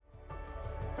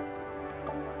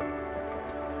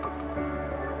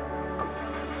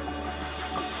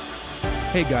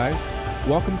Hey guys,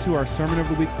 welcome to our Sermon of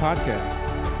the Week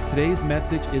podcast. Today's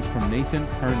message is from Nathan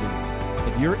Herndon.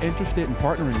 If you're interested in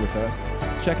partnering with us,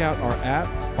 check out our app,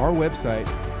 our website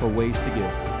for ways to give.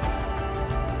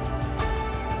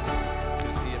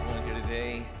 Good to see everyone here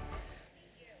today.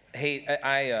 Hey,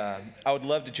 I would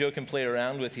love to joke and play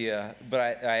around with you, but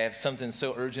I have something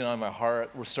so urgent on my heart.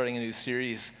 We're starting a new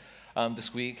series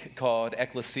this week called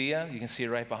Ecclesia. You can see it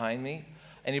right behind me.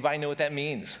 Anybody know what that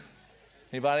means?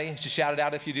 Anybody? Just shout it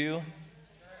out if you do.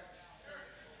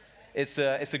 It's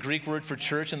the Greek word for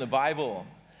church in the Bible.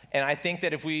 And I think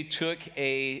that if we took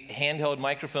a handheld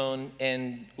microphone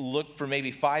and looked for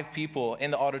maybe 5 people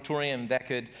in the auditorium that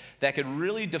could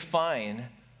really define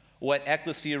what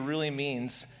ecclesia really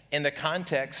means in the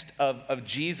context of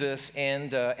Jesus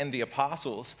and the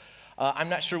apostles, I'm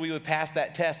not sure we would pass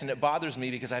that test. And it bothers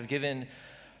me because I've given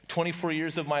 24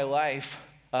 years of my life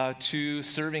to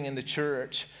serving in the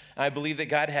church. And I believe that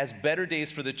God has better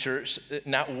days for the church,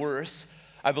 not worse.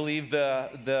 I believe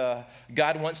the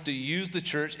God wants to use the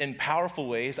church in powerful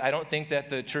ways. I don't think that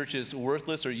the church is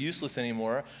worthless or useless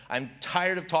anymore. I'm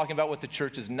tired of talking about what the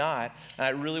church is not, and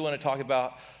I really want to talk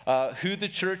about who the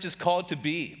church is called to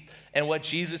be and what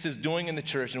Jesus is doing in the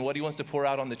church and what he wants to pour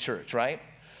out on the church, right?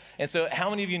 And so how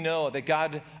many of you know that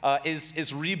God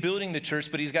is rebuilding the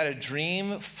church, but he's got a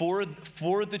dream for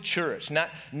the church, not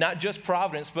just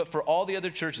Providence, but for all the other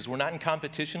churches. We're not in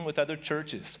competition with other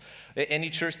churches.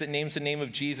 Any church that names the name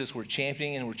of Jesus, we're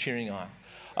championing and we're cheering on.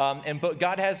 But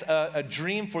God has a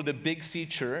dream for the Big C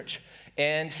church,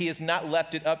 and he has not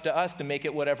left it up to us to make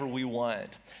it whatever we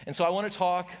want. And so I want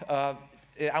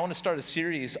to start a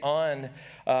series on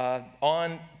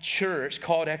church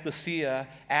called Ecclesia,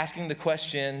 asking the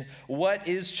question, what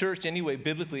is church anyway,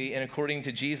 biblically and according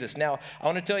to Jesus? Now, I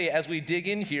want to tell you, as we dig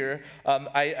in here,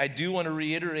 I do want to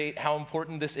reiterate how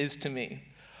important this is to me.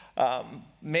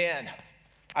 Man,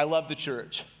 I love the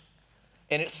church.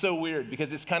 And it's so weird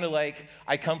because it's kind of like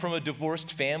I come from a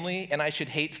divorced family and I should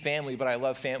hate family, but I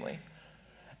love family.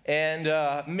 And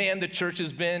man, the church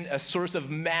has been a source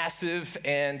of massive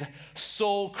and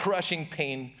soul-crushing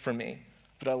pain for me.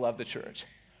 But I love the church.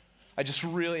 I just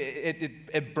really,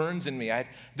 it burns in me.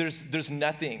 There's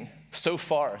nothing so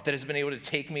far that has been able to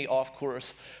take me off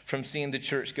course from seeing the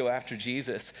church go after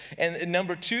Jesus. And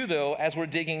number 2, though, as we're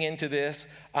digging into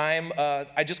this,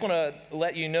 I just want to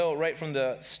let you know right from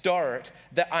the start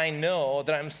that I know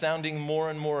that I'm sounding more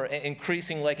and more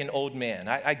increasing like an old man.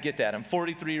 I get that. I'm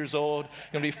 43 years old,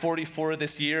 going to be 44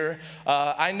 this year.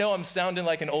 I know I'm sounding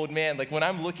like an old man. Like when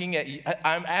I'm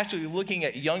actually looking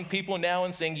at young people now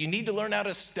and saying, you need to learn how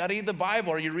to study the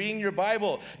Bible. Are you reading your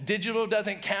Bible? Digital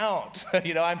doesn't count.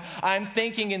 I'm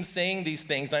thinking and saying these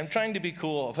things. I'm trying to be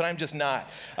cool, but I'm just not.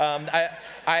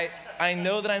 I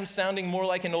know that I'm sounding more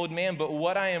like an old man, but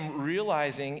what I am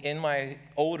realizing in my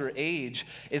older age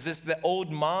is this: the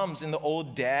old moms and the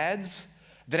old dads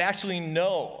that actually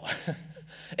know.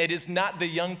 It is not the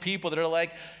young people that are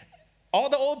like, all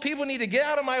the old people need to get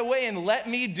out of my way and let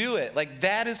me do it. Like,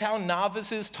 that is how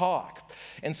novices talk.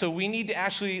 And so we need to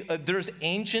actually, there's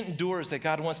ancient doors that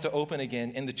God wants to open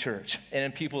again in the church and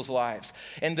in people's lives.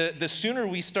 And the sooner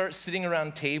we start sitting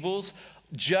around tables,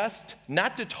 just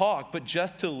not to talk, but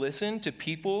just to listen to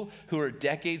people who are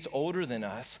decades older than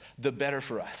us, the better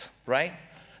for us, right?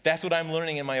 That's what I'm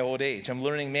learning in my old age. I'm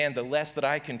learning, man, the less that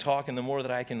I can talk and the more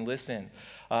that I can listen,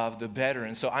 the better.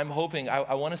 And so I'm hoping,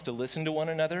 I want us to listen to one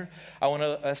another. I want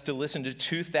us to listen to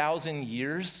 2,000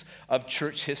 years of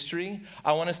church history.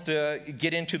 I want us to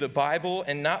get into the Bible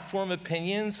and not form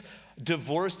opinions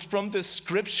divorced from the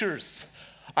scriptures.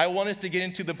 I want us to get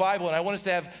into the Bible, and I want us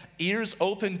to have ears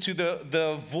open to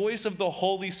the voice of the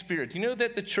Holy Spirit. Do you know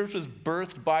that the church was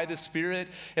birthed by the Spirit?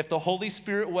 If the Holy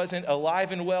Spirit wasn't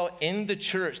alive and well in the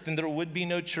church, then there would be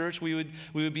no church. We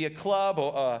would be a club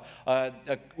or a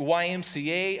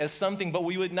YMCA as something, but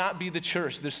we would not be the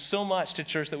church. There's so much to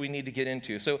church that we need to get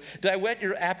into. So did I whet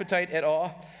your appetite at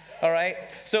all? All right.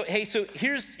 So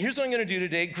here's what I'm going to do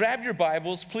today. Grab your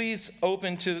Bibles. Please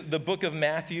open to the book of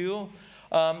Matthew.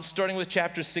 Starting with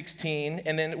chapter 16,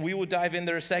 and then we will dive in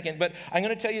there a second. But I'm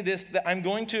going to tell you this, that I'm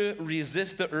going to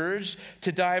resist the urge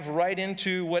to dive right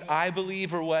into what I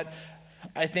believe or what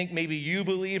I think maybe you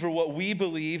believe or what we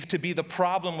believe to be the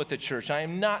problem with the church. I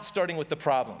am not starting with the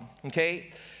problem,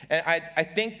 okay? And I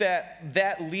think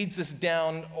that leads us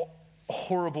down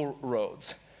horrible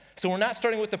roads. So we're not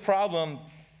starting with the problem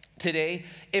today.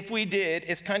 If we did,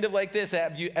 it's kind of like this.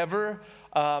 Have you ever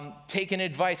taken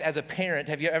advice as a parent?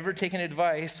 Have you ever taken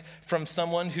advice from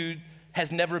someone who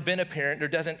has never been a parent or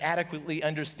doesn't adequately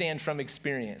understand from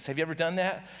experience. Have you ever done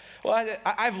that? Well,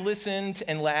 I've listened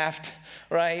and laughed,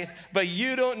 right? But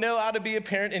you don't know how to be a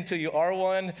parent until you are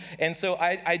one. And so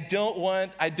I don't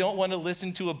want to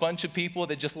listen to a bunch of people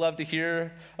that just love to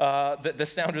hear the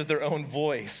sound of their own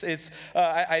voice.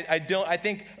 I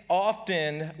think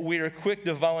often we are quick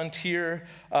to volunteer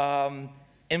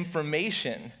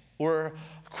information. We're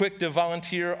quick to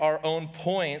volunteer our own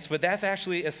points, but that's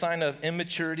actually a sign of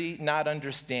immaturity, not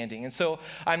understanding. And so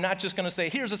I'm not just going to say,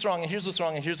 here's what's wrong, and here's what's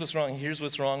wrong, and here's what's wrong, and here's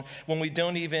what's wrong, when we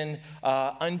don't even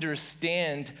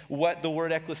understand what the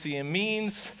word ecclesia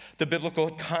means, the biblical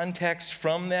context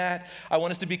from that. I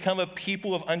want us to become a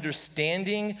people of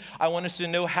understanding. I want us to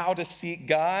know how to seek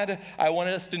God. I want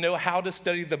us to know how to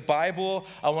study the Bible.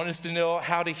 I want us to know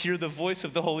how to hear the voice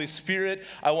of the Holy Spirit.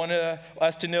 I want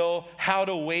us to know how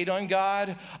to wait on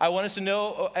God. I want us to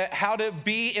know how to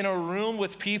be in a room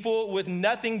with people with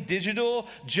nothing digital,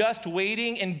 just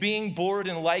waiting and being bored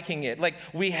and liking it. Like,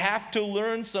 we have to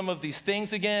learn some of these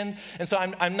things again. And so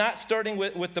I'm not starting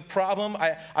with the problem.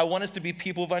 I want us to be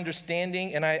people of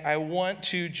understanding, and I want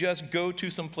to just go to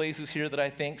some places here that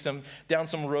I think down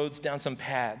some roads, down some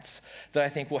paths that I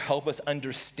think will help us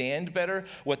understand better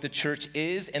what the church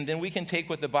is, and then we can take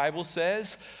what the Bible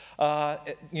says.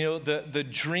 The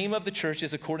dream of the church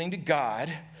is according to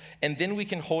God, and then we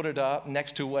can hold it up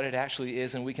next to what it actually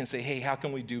is, and we can say, hey, how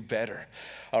can we do better?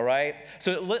 All right?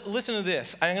 So listen to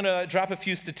this. I'm going to drop a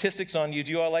few statistics on you.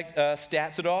 Do you all like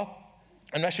stats at all?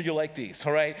 I'm not sure you'll like these,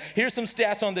 all right? Here's some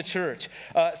stats on the church.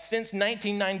 Since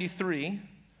 1993,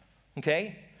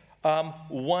 okay,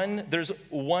 there's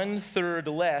one-third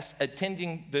less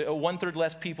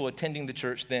people attending the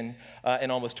church than in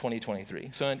almost 2023.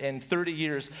 So in 30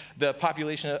 years, the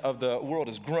population of the world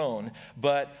has grown,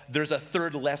 but there's a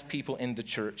third less people in the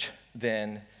church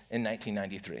than in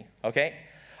 1993, okay?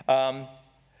 How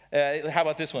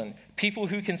about this one? People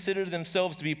who consider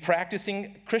themselves to be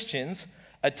practicing Christians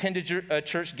attend a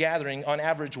church gathering on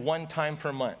average one time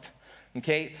per month,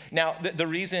 okay? Now, the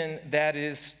reason that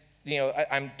is,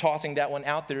 I'm tossing that one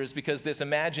out there is because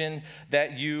imagine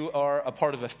that you are a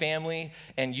part of a family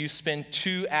and you spend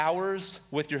 2 hours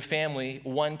with your family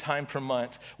one time per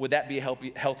month. Would that be a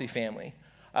healthy family?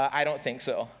 I don't think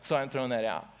so, so I'm throwing that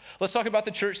out. Let's talk about the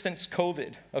church since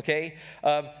COVID, okay?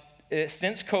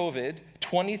 Since COVID,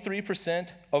 23%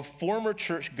 of former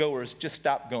church goers just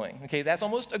stopped going. Okay, that's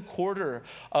almost a quarter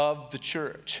of the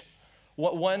church.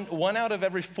 One out of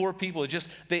every 4 people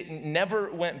they never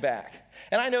went back.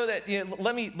 And I know that.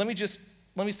 Let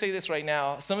me say this right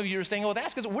now. Some of you are saying, "Oh,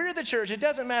 that's because we're the church. It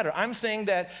doesn't matter." I'm saying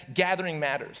that gathering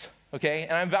matters. Okay,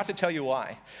 and I'm about to tell you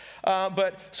why.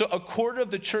 So a quarter of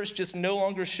the church just no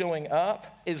longer showing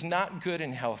up is not good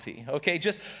and healthy. Okay,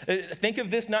 just think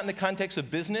of this not in the context of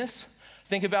business.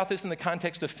 Think about this in the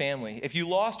context of family. If you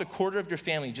lost a quarter of your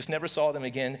family, you just never saw them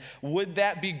again, would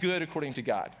that be good according to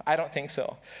God? I don't think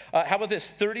so. How about this?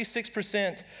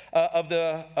 36%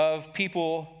 of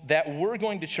people that were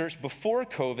going to church before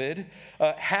COVID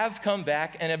have come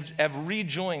back and have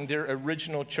rejoined their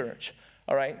original church.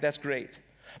 All right, that's great.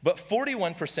 But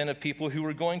 41% of people who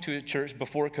were going to a church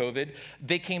before COVID,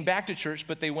 they came back to church,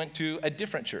 but they went to a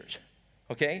different church,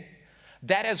 okay?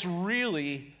 That has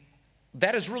really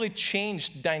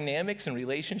changed dynamics and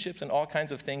relationships and all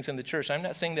kinds of things in the church. I'm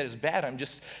not saying that it's bad. I'm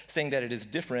just saying that it is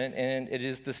different, and it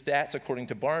is the stats according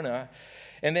to Barna.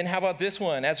 And then how about this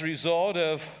one? As a result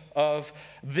of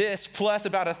this, plus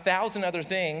about 1,000 other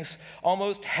things,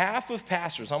 almost half of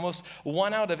pastors, almost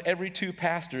 1 out of every 2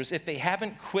 pastors, if they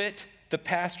haven't quit the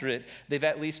pastorate, they've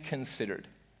at least considered,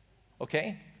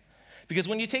 okay? Because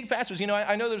when you take pastors,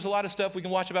 I know there's a lot of stuff we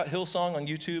can watch about Hillsong on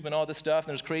YouTube and all this stuff, and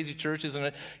there's crazy churches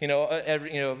and,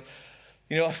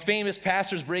 famous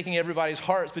pastors breaking everybody's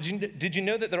hearts. But did you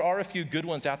know that there are a few good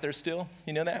ones out there still?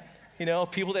 You know that?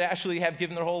 People that actually have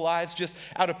given their whole lives just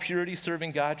out of purity,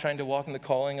 serving God, trying to walk in the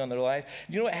calling on their life.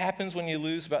 You know what happens when you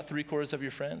lose about 3/4 of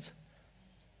your friends?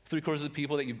 3/4 of the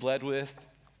people that you bled with,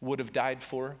 would have died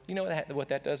for. You know what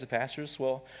that does to pastors?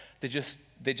 Well, they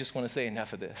just want to say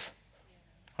enough of this.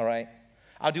 All right?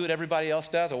 I'll do what everybody else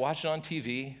does. I'll watch it on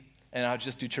TV, and I'll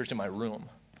just do church in my room,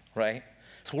 right?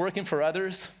 It's working for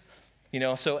others,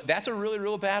 so that's a really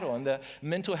real battle. And the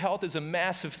mental health is a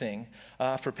massive thing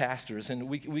for pastors, and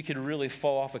we could really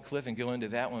fall off a cliff and go into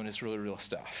that one. It's really real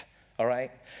stuff. All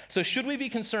right? So should we be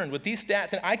concerned with these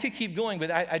stats? And I could keep going, but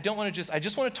I don't want to I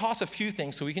just want to toss a few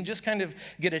things so we can just kind of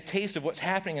get a taste of what's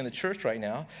happening in the church right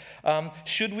now.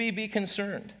 Should we be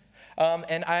concerned?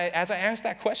 As I ask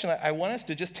that question, I want us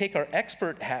to just take our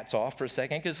expert hats off for a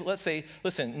second, because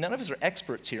listen, none of us are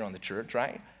experts here on the church,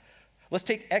 right? Let's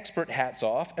take expert hats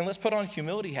off and let's put on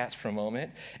humility hats for a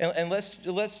moment. And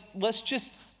let's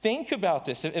just think about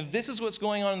this. If this is what's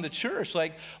going on in the church,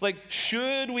 like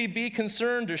should we be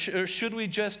concerned or should we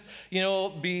just,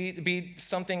 be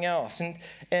something else?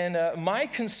 And my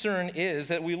concern is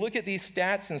that we look at these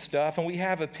stats and stuff and we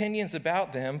have opinions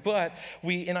about them, but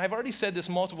and I've already said this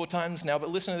multiple times now, but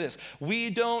listen to this. We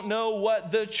don't know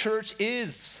what the church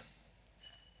is.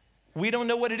 We don't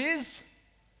know what it is.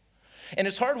 And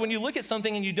it's hard when you look at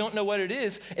something and you don't know what it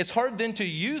is, it's hard then to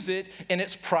use it in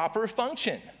its proper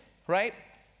function, right?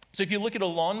 So if you look at a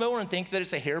lawnmower and think that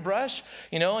it's a hairbrush,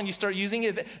 and you start using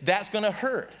it, that's going to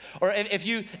hurt. Or if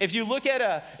you look at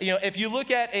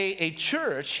a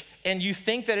church and you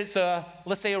think that it's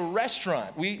let's say a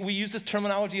restaurant. We use this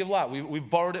terminology a lot. We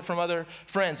borrowed it from other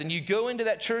friends. And you go into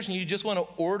that church and you just want to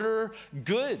order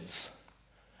goods.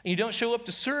 And you don't show up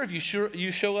to serve,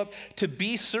 you show up to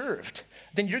be served.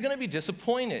 Then you're going to be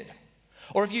disappointed.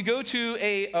 Or if you go to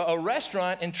a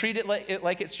restaurant and treat it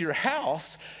like it's your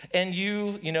house, and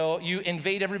you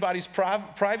invade everybody's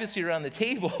privacy around the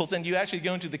tables, and you actually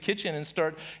go into the kitchen and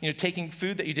start taking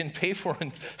food that you didn't pay for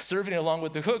and serving it along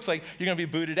with the cooks, like you're going to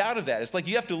be booted out of that. It's like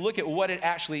you have to look at what it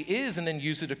actually is and then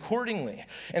use it accordingly.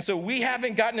 And so we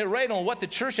haven't gotten it right on what the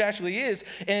church actually is,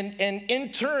 and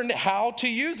in turn how to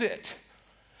use it.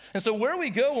 And so where we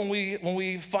go when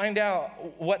we find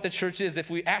out what the church is, if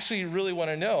we actually really want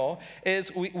to know,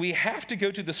 is we have to go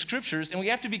to the scriptures and we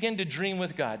have to begin to dream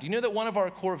with God. Do you know that one of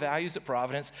our core values at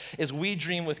Providence is we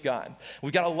dream with God?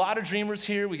 We've got a lot of dreamers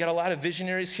here. We got a lot of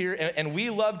visionaries here, and we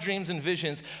love dreams and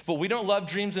visions, but we don't love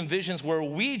dreams and visions where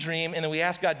we dream and then we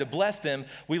ask God to bless them.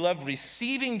 We love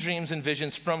receiving dreams and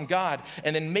visions from God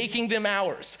and then making them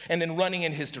ours and then running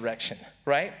in his direction,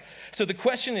 right? So the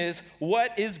question is,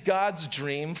 what is God's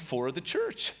dream for the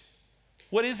church?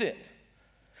 What is it?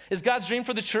 Is God's dream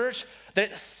for the church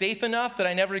that it's safe enough that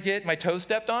I never get my toe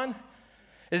stepped on?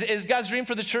 Is God's dream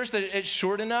for the church that it's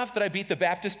short enough that I beat the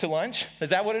Baptist to lunch? Is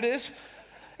that what it is?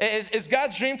 Is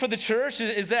God's dream for the church,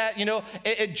 is that,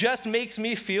 it just makes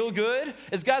me feel good?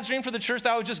 Is God's dream for the church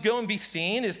that I would just go and be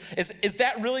seen? Is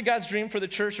that really God's dream for the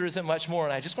church, or is it much more?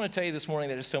 And I just want to tell you this morning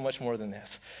that it's so much more than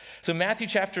this. So Matthew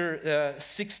chapter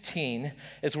 16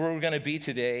 is where we're going to be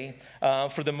today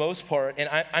for the most part. And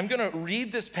I'm going to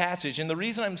read this passage. And the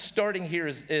reason I'm starting here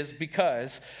is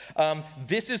because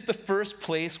this is the first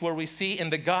place where we see in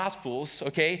the Gospels,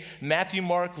 okay, Matthew,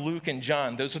 Mark, Luke, and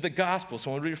John. Those are the Gospels.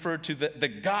 So when we refer to the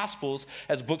Gospels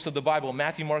as books of the Bible,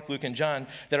 Matthew, Mark, Luke, and John,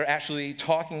 that are actually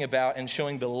talking about and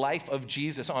showing the life of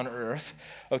Jesus on earth.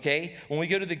 Okay, when we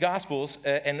go to the Gospels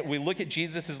and we look at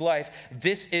Jesus' life,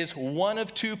 this is one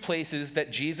of two places that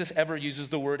Jesus ever uses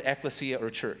the word ecclesia or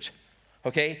church.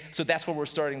 Okay, so that's where we're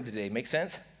starting today. Make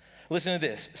sense? Listen to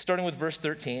this. Starting with verse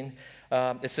 13,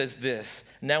 it says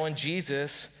this. Now when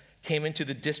Jesus came into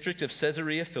the district of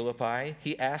Caesarea Philippi,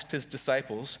 he asked his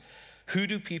disciples, "Who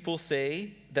do people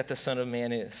say that the Son of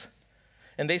Man is?"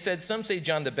 And they said, "Some say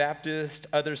John the Baptist,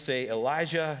 others say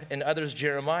Elijah, and others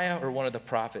Jeremiah or one of the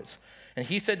prophets." And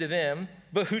he said to them,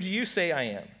 "But who do you say I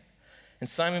am?" And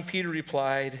Simon Peter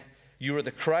replied, "You are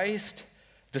the Christ,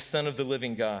 the Son of the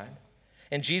living God."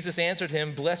 And Jesus answered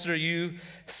him, "Blessed are you,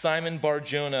 Simon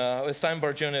Bar-Jonah." Simon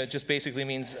Bar-Jonah just basically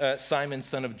means Simon,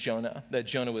 son of Jonah. That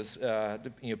Jonah was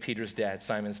Peter's dad,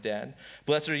 Simon's dad.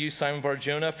 "Blessed are you, Simon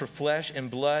Bar-Jonah, for flesh and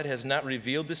blood has not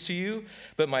revealed this to you,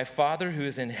 but my Father who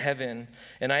is in heaven.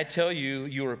 And I tell you,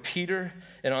 you are Peter,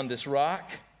 and on this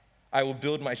rock I will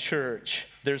build my church."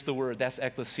 There's the word, that's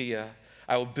ecclesia.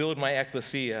 "I will build my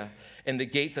ecclesia, and the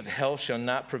gates of hell shall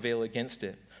not prevail against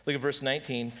it." Look at verse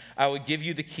 19. "I will give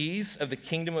you the keys of the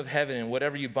kingdom of heaven, and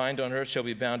whatever you bind on earth shall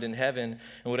be bound in heaven,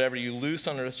 and whatever you loose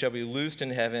on earth shall be loosed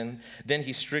in heaven." Then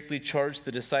he strictly charged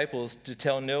the disciples to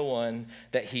tell no one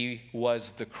that he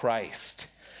was the Christ.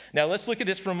 Now let's look at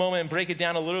this for a moment and break it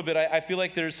down a little bit. I feel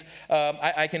like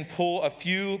I can pull a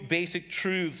few basic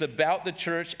truths about the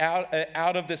church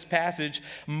out of this passage.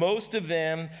 Most of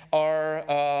them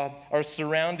are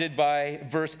surrounded by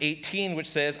verse 18, which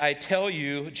says, "I tell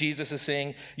you," Jesus is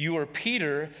saying, "you are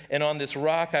Peter, and on this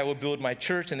rock I will build my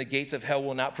church, and the gates of hell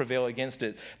will not prevail against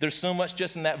it." There's so much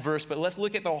just in that verse, but let's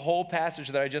look at the whole passage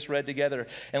that I just read together,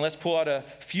 and let's pull out a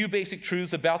few basic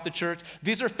truths about the church.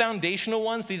 These are foundational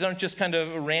ones. These aren't just kind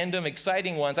of random,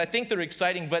 exciting ones. I think they're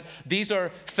exciting, but these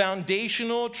are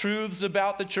foundational truths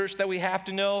about the church that we have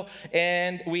to know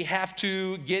and we have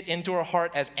to get into our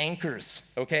heart as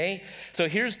anchors, okay? So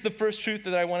here's the first truth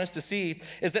that I want us to see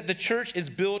is that the church is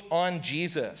built on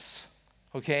Jesus,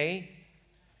 okay?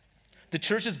 The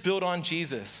church is built on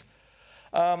Jesus.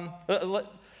 I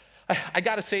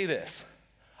got to say this.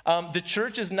 The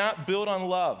church is not built on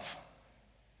love.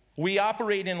 We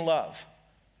operate in love.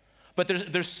 But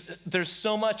there's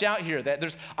so much out here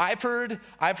that I've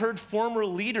heard former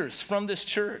leaders from this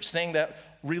church saying that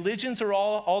religions are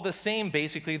all the same,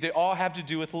 basically. They all have to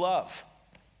do with love.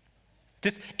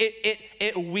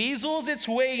 It weasels its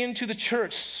way into the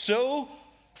church so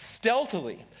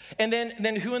stealthily. And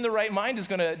then who in the right mind is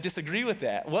going to disagree with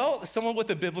that? Well, someone with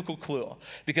a biblical clue,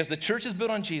 because the church is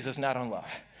built on Jesus, not on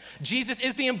love. Jesus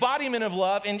is the embodiment of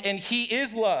love, and he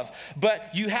is love. But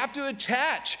you have to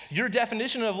attach your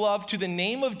definition of love to the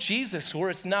name of Jesus, or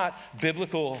it's not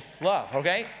biblical love,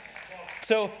 okay?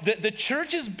 So the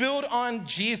church is built on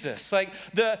Jesus.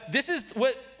 This is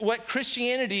what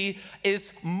Christianity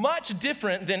is much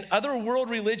different than other world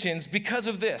religions because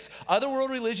of this. Other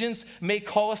world religions may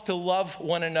call us to love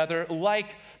one another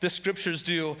like the scriptures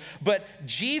do, but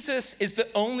Jesus is the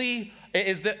only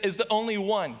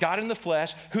one, God in the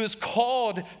flesh, who has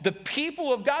called the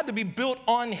people of God to be built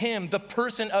on him, the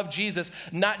person of Jesus,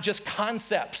 not just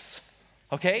concepts,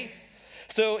 okay?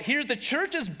 So here the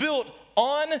church is built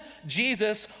on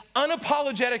Jesus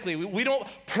unapologetically. We don't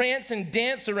prance and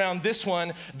dance around this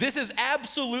one. This is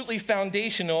absolutely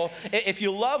foundational. If you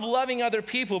love loving other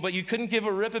people, but you couldn't give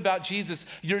a rip about Jesus,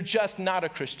 you're just not a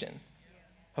Christian,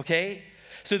 okay?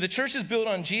 So the church is built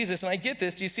on Jesus, and I get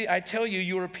this. Do you see? I tell you,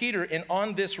 you are Peter, and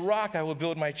on this rock I will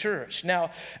build my church.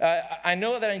 Now, I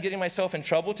know that I'm getting myself in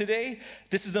trouble today.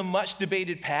 This is a much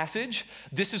debated passage.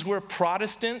 This is where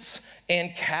Protestants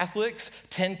and Catholics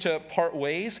tend to part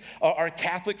ways. Our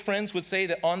Catholic friends would say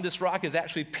that on this rock is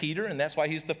actually Peter, and that's why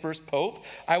he's the first pope.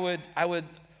 I would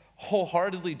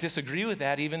wholeheartedly disagree with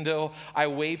that, even though I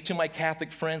wave to my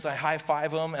Catholic friends, I high five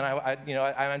them, and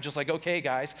I'm just like, okay,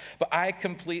 guys. But I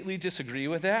completely disagree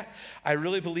with that. I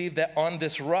really believe that on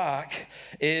this rock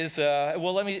is,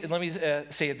 let me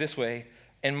say it this way.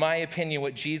 In my opinion,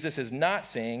 what Jesus is not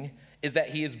saying is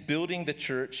that he is building the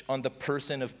church on the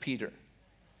person of Peter.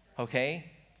 Okay?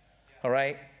 All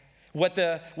right? What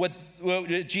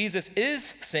Jesus is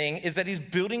saying is that he's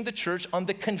building the church on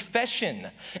the confession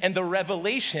and the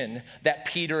revelation that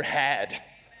Peter had,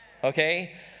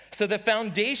 okay? So the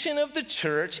foundation of the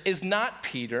church is not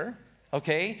Peter,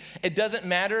 okay? It doesn't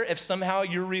matter if somehow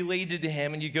you're related to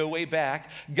him and you go way back.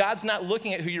 God's not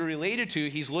looking at who you're related to.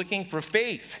 He's looking for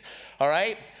faith, all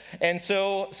right? And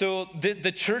so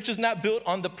the church is not built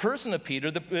on the person of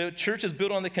Peter. The church is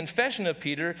built on the confession of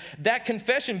Peter. That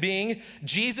confession being,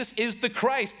 Jesus is the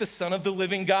Christ, the Son of the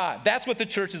living God. That's what the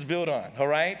church is built on, all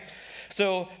right?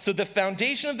 So the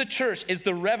foundation of the church is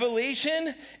the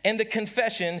revelation and the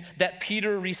confession that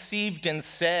Peter received and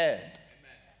said.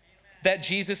 That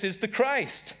Jesus is the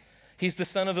Christ. He's the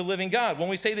Son of the living God. When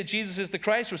we say that Jesus is the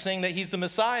Christ, we're saying that he's the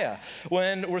Messiah.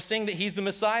 When we're saying that he's the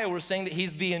Messiah, we're saying that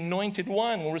he's the anointed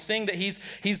one. When we're saying that he's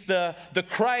the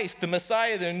Christ, the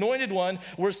Messiah, the anointed one,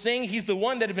 we're saying he's the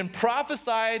one that had been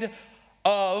prophesied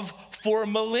of for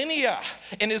millennia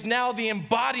and is now the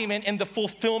embodiment and the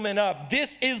fulfillment of.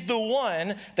 This is the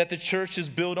one that the church is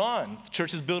built on. The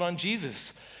church is built on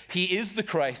Jesus. He is the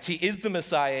Christ. He is the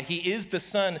Messiah. He is the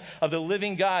Son of the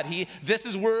living God. This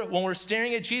is where, when we're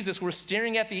staring at Jesus, we're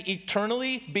staring at the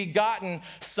eternally begotten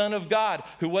Son of God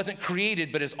who wasn't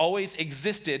created but has always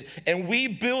existed, and we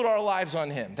build our lives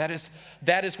on him. That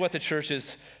is what the church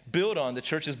is built on. The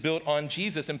church is built on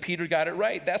Jesus, and Peter got it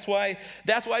right. That's why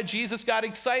Jesus got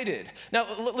excited. Now,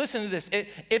 listen to this.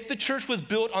 If the church was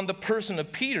built on the person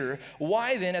of Peter,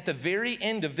 why then at the very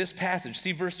end of this passage,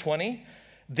 see verse 20?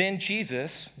 Then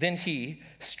he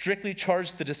strictly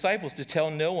charged the disciples to tell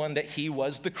no one that he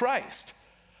was the Christ.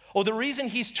 Well, the reason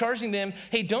he's charging them,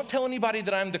 hey, don't tell anybody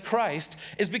that I'm the Christ,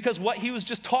 is because what he was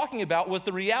just talking about was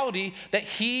the reality that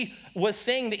he was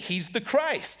saying that he's the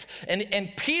Christ. And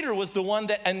Peter was the one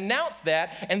that announced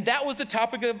that, and that was the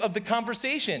topic of the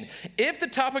conversation. If the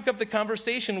topic of the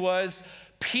conversation was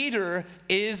Peter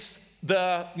is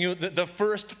the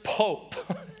first pope,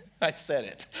 I said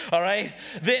it, all right?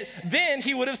 Then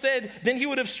he would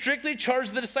have strictly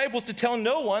charged the disciples to tell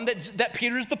no one that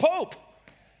Peter's the Pope.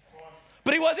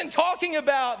 But he wasn't talking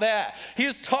about that. He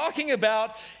was talking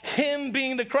about him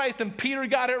being the Christ, and Peter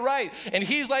got it right. And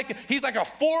he's like a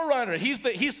forerunner.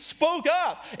 He spoke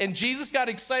up, and Jesus got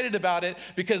excited about it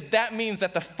because that means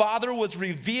that the Father was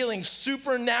revealing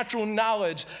supernatural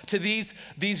knowledge to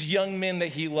these young men that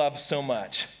he loved so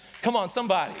much. Come on,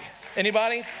 somebody.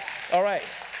 Anybody? All right.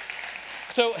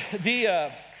 So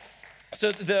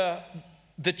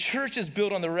the church is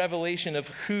built on the revelation of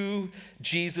who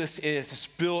Jesus is. It's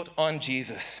built on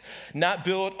Jesus, not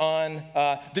built on,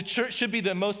 the church should be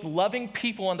the most loving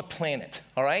people on the planet,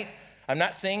 all right? I'm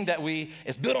not saying that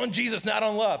it's built on Jesus, not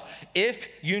on love. If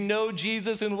you know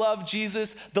Jesus and love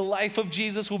Jesus, the life of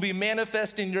Jesus will be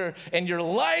manifest in your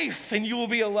life, and you will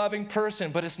be a loving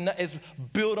person. But it's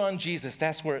built on Jesus.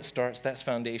 That's where it starts. That's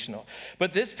foundational.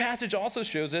 But this passage also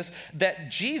shows us that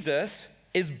Jesus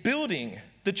is building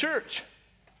the church.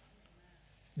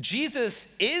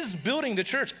 Jesus is building the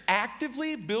church,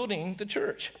 actively building the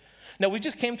church. Now, we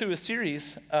just came through a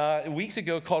series weeks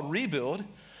ago called Rebuild.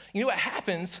 You know what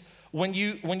happens when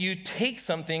you take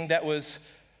something that was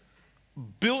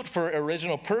built for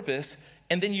original purpose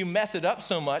and then you mess it up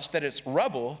so much that it's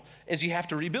rubble, is you have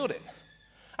to rebuild it.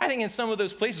 I think in some of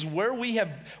those places where we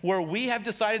have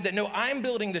decided that, no, I'm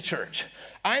building the church.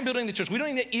 I'm building the church. We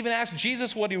don't even ask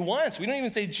Jesus what he wants. We don't even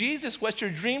say, Jesus, what's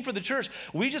your dream for the church?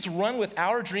 We just run with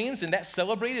our dreams, and that's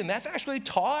celebrated, and that's actually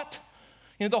taught.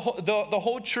 You know, the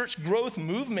whole church growth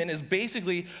movement is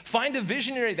basically find a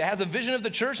visionary that has a vision of the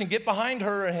church and get behind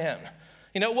her or him.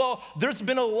 You know, well, there's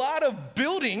been a lot of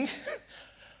building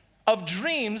of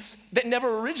dreams that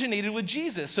never originated with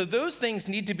Jesus. So those things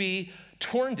need to be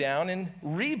torn down and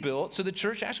rebuilt so the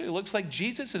church actually looks like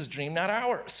Jesus' dream, not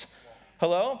ours.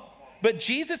 Hello? But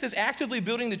Jesus is actively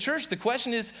building the church. The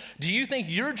question is, do you think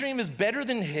your dream is better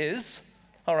than his?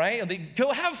 All right?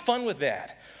 Go have fun with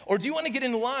that. Or do you want to get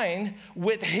in line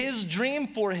with his dream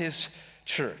for his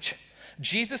church?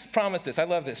 Jesus promised this. I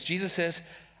love this. Jesus says,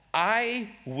 I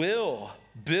will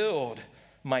build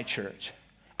my church.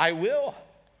 I will.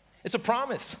 It's a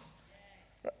promise.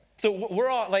 So we're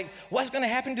all like, what's going to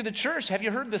happen to the church? Have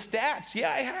you heard the stats?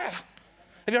 Yeah, I have.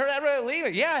 Have you heard everybody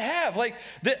leaving? Yeah, I have. Like,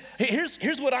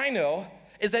 here's what I know,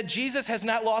 is that Jesus has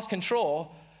not lost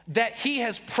control, that he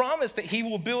has promised that he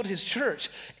will build his church.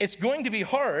 It's going to be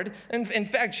hard. And in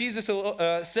fact, Jesus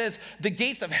says the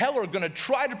gates of hell are going to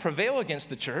try to prevail against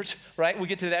the church, right? We'll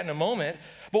get to that in a moment.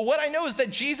 But what I know is that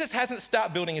Jesus hasn't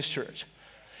stopped building his church.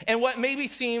 And what maybe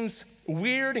seems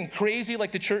weird and crazy,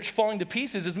 like the church falling to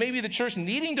pieces, is maybe the church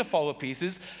needing to fall to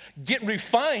pieces, get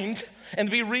refined, and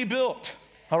be rebuilt,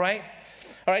 all right?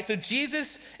 All right, so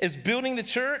Jesus is building the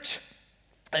church,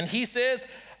 and he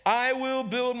says, I will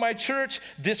build my church.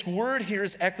 This word here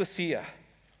is ecclesia.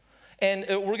 And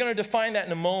we're going to define that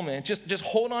in a moment. Just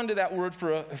hold on to that word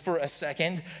for a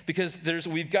second, because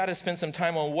we've got to spend some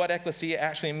time on what ecclesia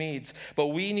actually means. But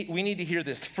we need to hear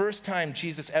this. First time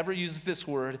Jesus ever uses this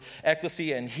word,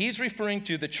 ecclesia, and he's referring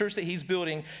to the church that he's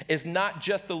building is not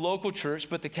just the local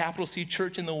church, but the capital C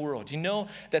church in the world. You know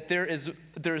that there is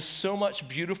so much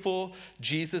beautiful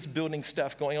Jesus building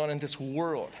stuff going on in this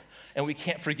world. And we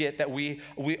can't forget that we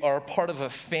are part of a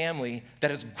family that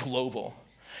is global.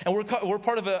 And we're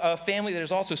part of a family that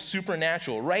is also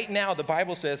supernatural. Right now, the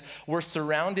Bible says we're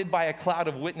surrounded by a cloud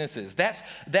of witnesses.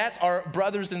 That's our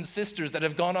brothers and sisters that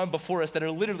have gone on before us that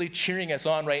are literally cheering us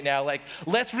on right now. Like,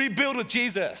 let's rebuild with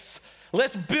Jesus.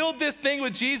 Let's build this thing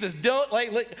with Jesus.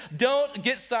 Don't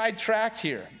get sidetracked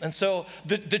here. And so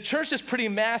the church is pretty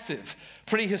massive,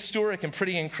 pretty historic, and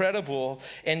pretty incredible.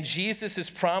 And Jesus is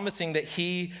promising that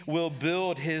he will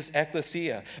build his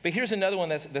ecclesia. But here's another one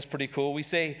that's pretty cool. We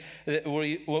say that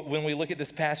when we look at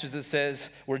this passage that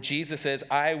says, where Jesus says,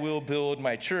 I will build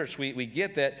my church, we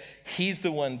get that he's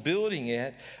the one building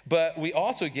it, but we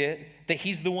also get that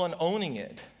he's the one owning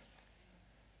it.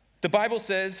 The Bible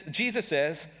says, Jesus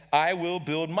says, I will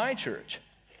build my church.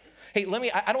 Hey,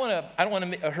 I don't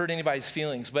want to hurt anybody's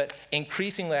feelings, but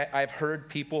increasingly I've heard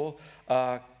people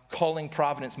calling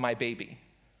Providence my baby.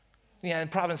 Yeah, and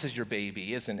Providence is your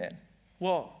baby, isn't it?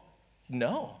 Well,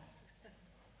 no.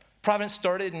 Providence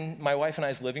started in my wife and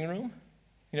I's living room,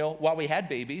 while we had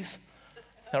babies,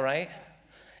 all right?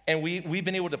 And we've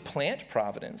been able to plant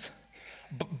Providence.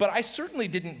 But I certainly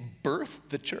didn't birth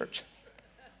the church.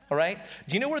 All right?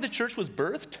 Do you know where the church was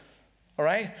birthed? All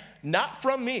right? Not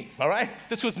from me, all right?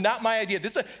 This was not my idea.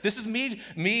 This is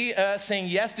me saying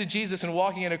yes to Jesus and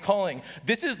walking in a calling.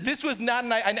 This was not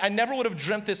I never would have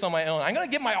dreamt this on my own. I'm going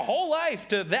to give my whole life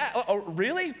to that. Oh,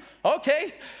 really?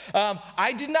 Okay.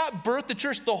 I did not birth the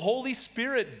church. The Holy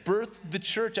Spirit birthed the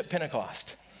church at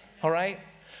Pentecost, all right?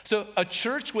 So a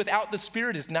church without the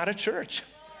Spirit is not a church,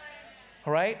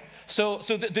 all right? So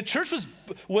the church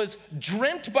was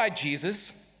dreamt by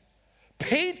Jesus,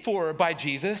 paid for by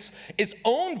Jesus, is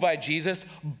owned by Jesus,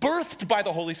 birthed by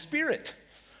the Holy Spirit,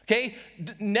 okay?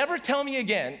 Never tell me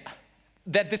again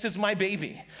that this is my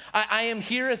baby. I am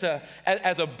here as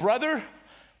a brother,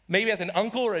 maybe as an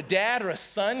uncle or a dad or a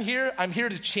son here. I'm here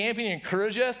to champion and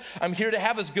encourage us. I'm here to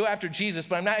have us go after Jesus,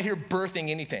 but I'm not here birthing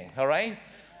anything, all right?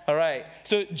 All right,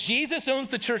 so Jesus owns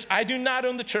the church. I do not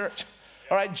own the church,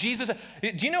 all right? Do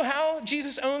you know how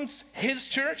Jesus owns his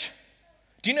church?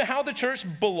 Do you know how the church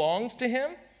belongs to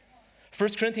him? 1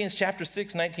 Corinthians chapter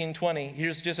 6, 19, 20.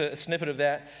 Here's just a snippet of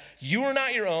that. You are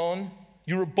not your own.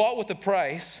 You were bought with a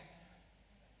price.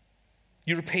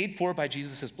 You were paid for by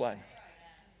Jesus' blood.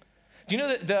 Do you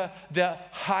know that the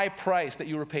high price that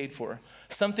you were paid for?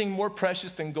 Something more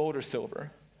precious than gold or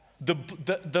silver.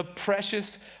 The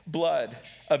precious blood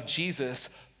of Jesus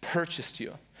purchased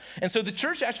you. And so the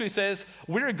church actually says,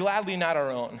 we're gladly not our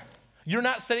own. You're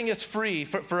not setting us free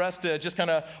for us to just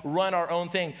kind of run our own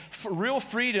thing. Real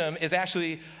freedom is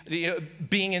actually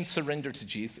being in surrender to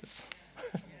Jesus,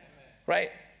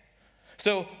 right?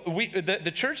 So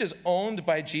the church is owned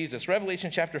by Jesus. Revelation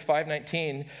chapter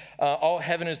 5:19, all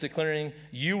heaven is declaring,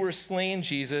 you were slain,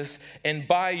 Jesus, and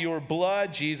by your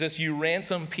blood, Jesus, you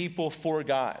ransomed people for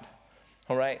God.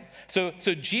 All right? So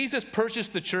Jesus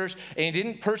purchased the church, and he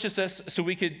didn't purchase us so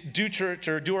we could do church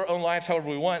or do our own lives however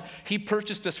we want. He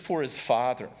purchased us for his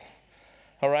Father.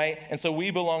 All right? And so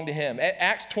we belong to him. At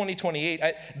Acts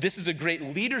 20:28, this is a great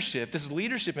leadership. This is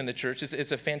leadership in the church.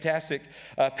 It's a fantastic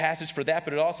passage for that,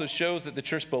 but it also shows that the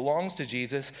church belongs to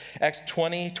Jesus. Acts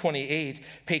 20:28,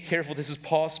 pay careful. This is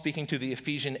Paul speaking to the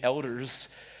Ephesian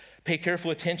elders. Pay careful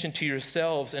attention to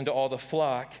yourselves and to all the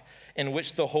flock in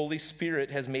which the Holy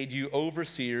Spirit has made you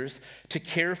overseers to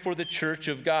care for the church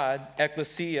of God,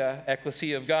 ecclesia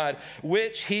of God,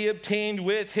 which he obtained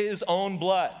with his own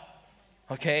blood.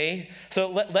 Okay, so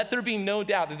let there be no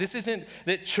doubt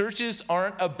that churches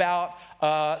aren't about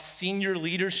senior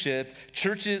leadership.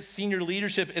 Senior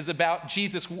leadership is about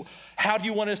Jesus. How do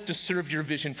you want us to serve your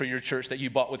vision for your church that you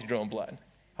bought with your own blood?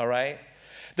 All right.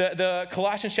 The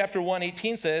Colossians chapter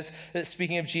 1:18 says that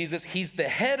speaking of Jesus, he's the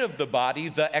head of the body,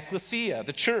 the ecclesia,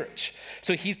 the church.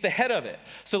 So he's the head of it.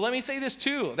 So let me say this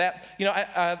too, that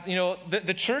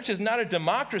the church is not a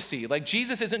democracy. Like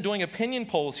Jesus isn't doing opinion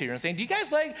polls here and saying, do you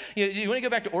guys like? Do you want to go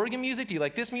back to organ music? Do you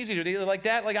like this music? Or do you like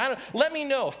that? Let me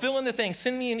know. Fill in the thing.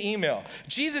 Send me an email.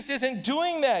 Jesus isn't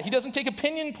doing that. He doesn't take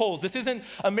opinion polls. This isn't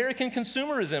American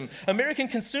consumerism. American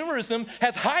consumerism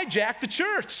has hijacked the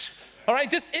church. All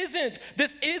right, this isn't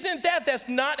that. That's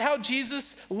not how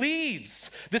Jesus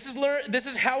leads. This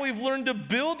is how we've learned to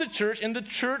build the church in the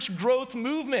church growth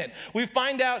movement. We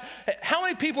find out how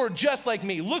many people are just like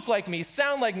me, look like me,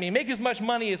 sound like me, make as much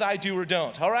money as I do or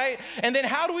don't, all right? And then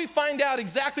how do we find out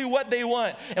exactly what they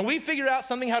want? And we figure out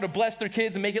something how to bless their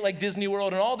kids and make it like Disney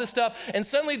World and all this stuff. And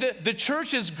suddenly the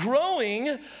church is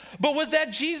growing, but was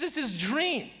that Jesus'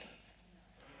 dream?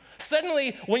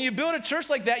 Suddenly, when you build a church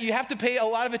like that, you have to pay a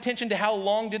lot of attention to how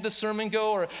long did the sermon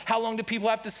go, or how long do people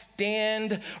have to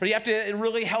stand, or you have to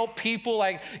really help people,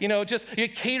 you're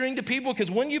catering to people.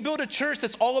 Because when you build a church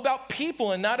that's all about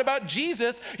people and not about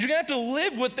Jesus, you're gonna have to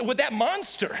live with that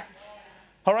monster.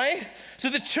 All right? So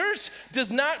the church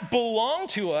does not belong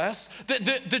to us.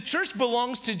 The church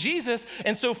belongs to Jesus.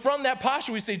 And so from that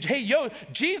posture, we say, hey,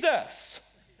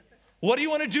 Jesus, what do you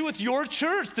want to do with your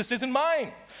church? This isn't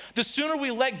mine. The sooner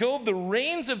we let go of the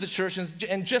reins of the church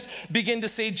and just begin to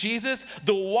say, Jesus,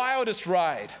 the wildest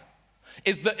ride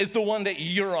is the one that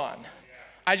you're on.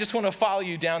 I just want to follow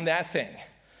you down that thing.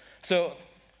 So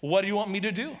what do you want me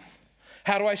to do?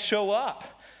 How do I show up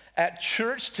at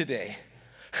church today?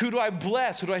 Who do I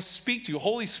bless? Who do I speak to?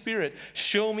 Holy Spirit,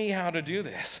 show me how to do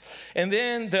this. And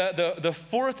then the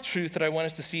fourth truth that I want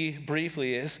us to see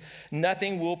briefly is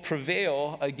nothing will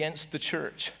prevail against the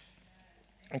church.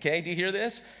 Okay, do you hear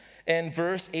this? In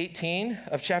verse 18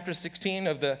 of chapter 16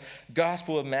 of the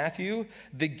Gospel of Matthew,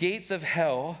 the gates of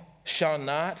hell shall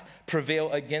not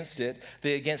prevail against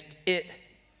it,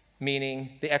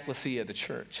 meaning the ecclesia, the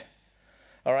church.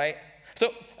 All right?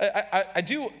 So I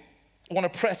do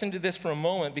want to press into this for a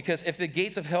moment, because if the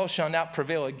gates of hell shall not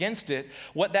prevail against it,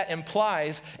 what that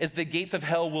implies is the gates of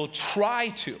hell will try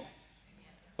to.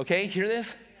 Okay, hear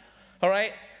this? All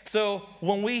right? So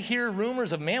when we hear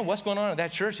rumors of, man, what's going on at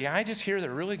that church? Yeah, I just hear they're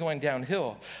really going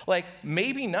downhill. Like,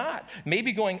 maybe not.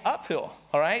 Maybe going uphill,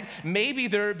 all right? Maybe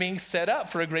they're being set up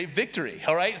for a great victory,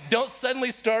 all right? Don't suddenly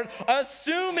start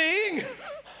assuming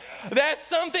that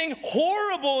something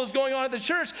horrible is going on at the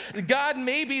church. God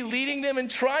may be leading them in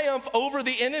triumph over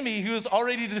the enemy who is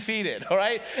already defeated, all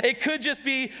right? It could just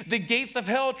be the gates of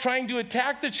hell trying to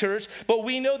attack the church, but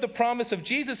we know the promise of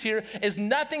Jesus here is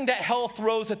nothing that hell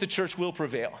throws at the church will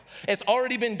prevail. It's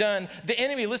already been done. The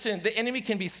enemy, listen, the enemy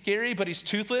can be scary, but he's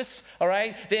toothless, all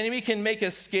right? The enemy can make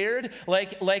us scared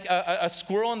like a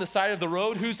squirrel on the side of the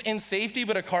road who's in safety,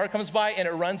 but a car comes by and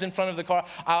it runs in front of the car.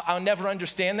 I'll never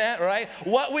understand that, all right?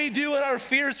 What we do in our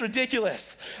fear is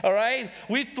ridiculous, all right?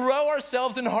 We throw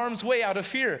ourselves in harm's way out of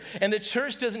fear. And the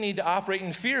church doesn't need to operate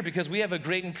in fear, because we have a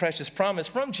great and precious promise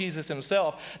from Jesus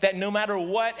himself that no matter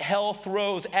what hell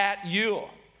throws at you,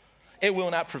 it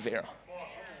will not prevail.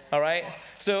 all right?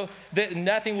 So that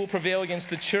nothing will prevail against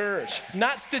the church.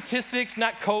 Not statistics,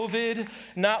 not COVID,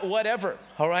 not whatever,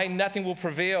 all right? Nothing will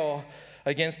prevail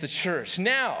against the church.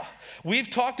 Now, we've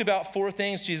talked about 4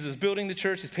 things. Jesus is building the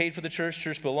church. He's paid for the church.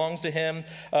 Church belongs to him.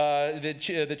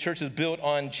 The church is built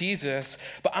on Jesus.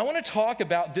 But I want to talk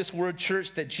about this word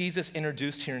church that Jesus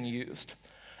introduced here and used,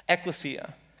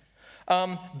 ecclesia.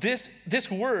 This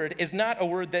word is not a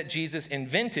word that Jesus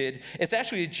invented. It's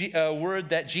actually a word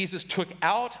that Jesus took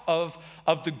out of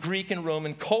the Greek and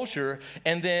Roman culture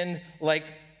and then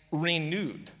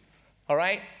renewed, all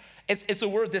right? It's a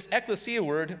word, this ecclesia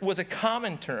word was a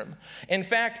common term. In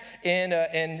fact,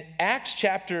 in Acts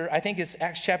chapter, I think it's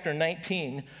Acts chapter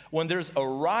 19, when there's a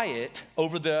riot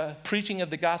over the preaching of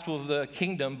the gospel of the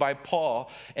kingdom by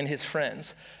Paul and his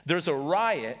friends, there's a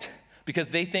riot because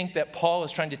they think that Paul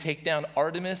is trying to take down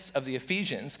Artemis of the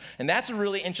Ephesians. And that's a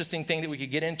really interesting thing that we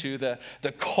could get into, the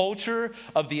culture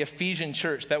of the Ephesian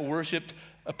church that worshiped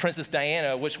Princess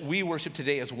Diana, which we worship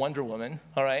today as Wonder Woman,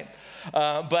 all right?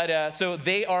 So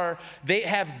they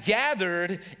have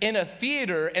gathered in a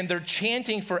theater and they're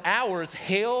chanting for hours,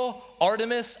 "Hail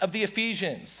Artemis of the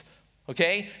Ephesians,"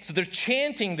 okay? So they're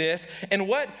chanting this, and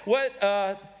what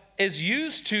is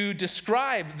used to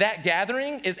describe that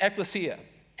gathering is ecclesia.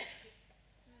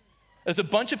 There's a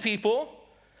bunch of people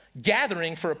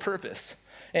gathering for a purpose.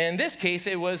 And in this case,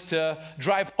 it was to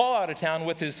drive Paul out of town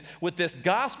with this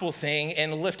gospel thing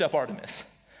and lift up Artemis,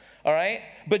 all right?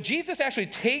 But Jesus actually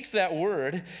takes that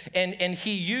word and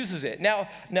he uses it. Now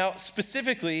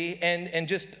specifically and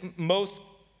just most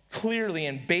clearly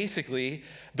and basically,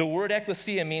 the word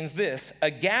ecclesia means this: a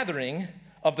gathering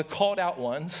of the called out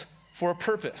ones for a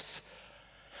purpose.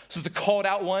 So the called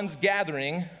out ones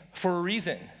gathering for a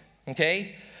reason,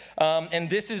 okay? And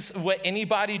this is what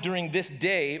anybody during this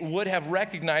day would have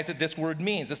recognized that this word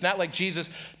means. It's not like Jesus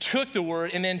took the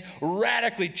word and then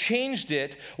radically changed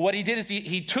it. What he did is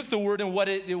he took the word and what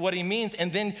he means,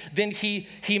 and then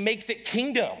he makes it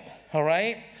kingdom, all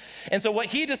right? And so what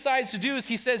he decides to do is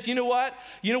he says, you know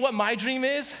what my dream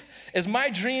is my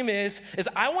dream is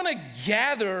I want to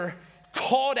gather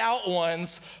called out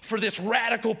ones for this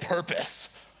radical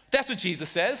purpose. That's what Jesus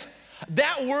says.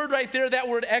 That word right there, that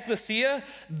word ecclesia,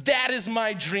 that is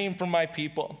my dream for my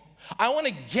people. I want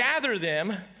to gather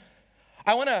them.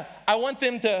 I want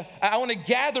to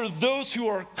gather those who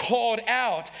are called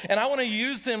out, and I want to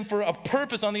use them for a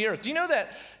purpose on the earth. Do you know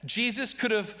that Jesus could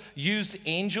have used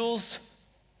angels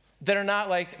that are not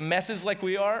like messes like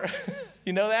we are?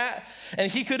 You know that?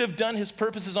 And he could have done his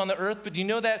purposes on the earth, but do you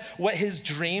know that what his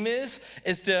dream is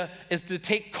to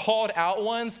take called out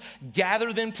ones,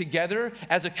 gather them together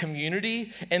as a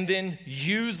community, and then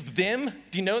use them?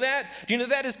 Do you know that? Do you know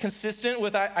that is consistent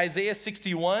with Isaiah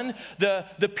 61?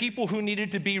 The people who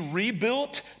needed to be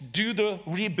rebuilt do the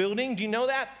rebuilding. Do you know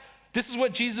that? This is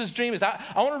what Jesus' dream is. I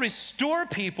want to restore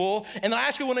people, and I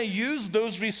actually want to use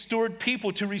those restored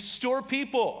people to restore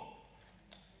people.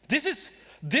 This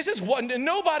is what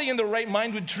nobody in their right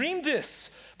mind would dream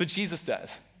this, but Jesus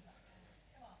does.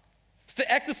 It's the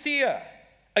ecclesia,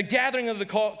 a gathering of the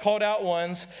called out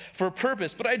ones for a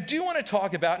purpose. But I do want to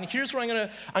talk about, and here's where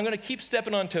I'm gonna keep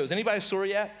stepping on toes. Anybody sore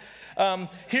yet?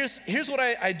 Here's what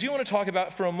I do want to talk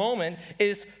about for a moment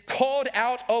is called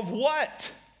out of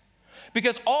what?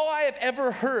 Because all I have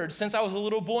ever heard since I was a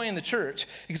little boy in the church,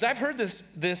 because I've heard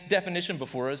this definition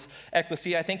before, is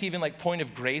ecclesia. I think even like Point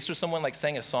of Grace or someone like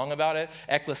sang a song about it,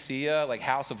 ecclesia, like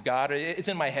house of God. It's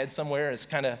in my head somewhere. It's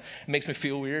kind of makes me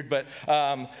feel weird. But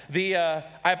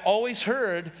I've always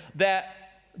heard that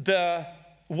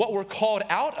what we're called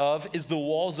out of is the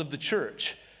walls of the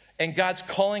church. And God's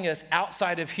calling us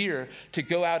outside of here to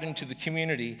go out into the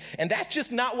community. And that's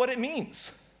just not what it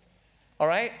means, all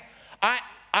right?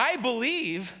 I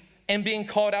believe in being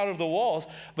called out of the walls,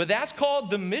 but that's called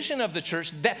the mission of the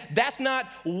church. That's not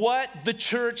what the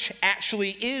church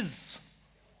actually is,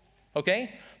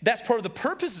 okay? That's part of the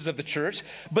purposes of the church,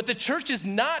 but the church is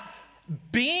not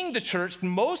being the church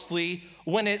mostly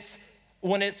when it's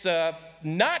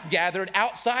not gathered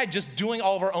outside just doing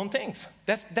all of our own things.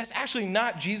 That's actually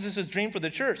not Jesus' dream for the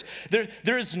church.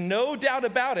 There is no doubt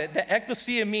about it that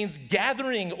ecclesia means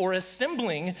gathering or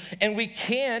assembling, and we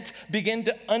can't begin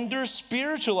to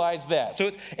under-spiritualize that.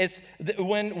 So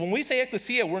when we say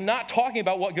ecclesia, we're not talking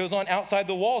about what goes on outside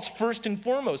the walls first and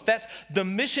foremost. That's the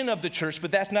mission of the church,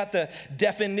 but that's not the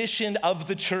definition of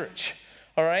the church,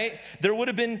 all right? There would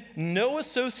have been no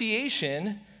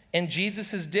association in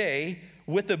Jesus' day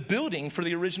with the building for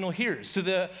the original hearers. So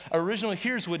the original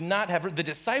hearers would not have, the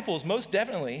disciples most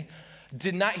definitely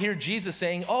did not hear Jesus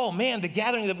saying, oh man, the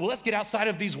gathering, well, let's get outside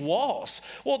of these walls.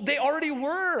 Well, they already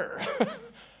were.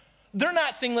 They're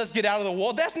not saying, let's get out of the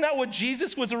wall. That's not what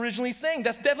Jesus was originally saying.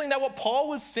 That's definitely not what Paul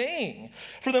was saying.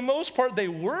 For the most part, they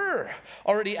were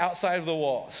already outside of the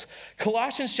walls.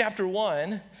 Colossians chapter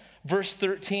 1, verse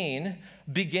 13,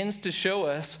 begins to show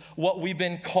us what we've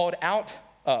been called out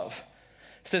of.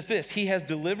 It says this, he has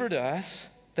delivered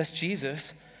us, that's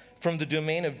Jesus, from the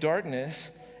domain of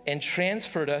darkness and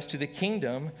transferred us to the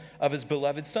kingdom of his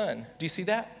beloved Son. Do you see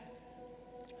that?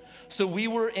 So we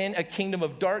were in a kingdom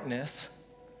of darkness,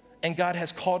 and God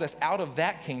has called us out of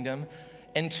that kingdom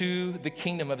into the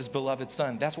kingdom of his beloved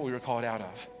Son. That's what we were called out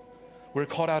of. We were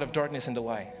called out of darkness into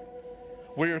light.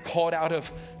 We were called out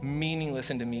of meaningless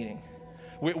into meaning.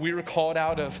 We were called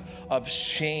out of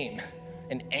shame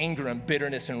and anger and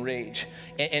bitterness and rage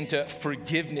into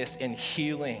forgiveness and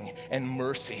healing and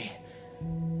mercy.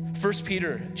 1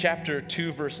 Peter chapter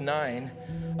 2, verse 9,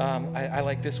 I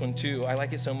like this one too. I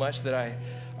like it so much that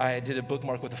I did a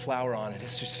bookmark with a flower on it.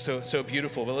 It's just so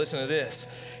beautiful. But listen to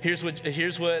this. Here's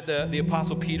what the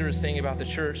Apostle Peter is saying about the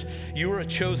church. You are a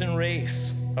chosen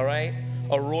race, all right?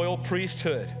 A royal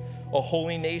priesthood, a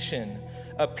holy nation,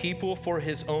 a people for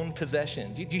his own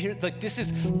possession. Do you hear? Like this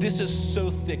is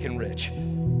so thick and rich.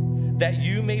 That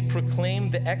you may proclaim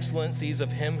the excellencies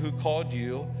of him who called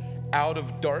you out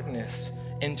of darkness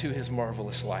into his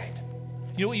marvelous light.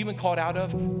 You know what you've been called out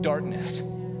of? Darkness.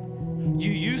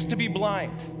 You used to be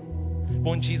blind. But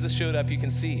when Jesus showed up, you can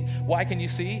see. Why can you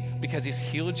see? Because he's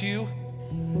healed you.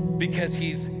 Because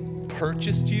he's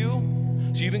purchased you.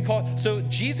 So you've been called. So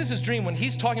Jesus' dream, when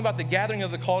he's talking about the gathering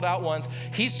of the called out ones,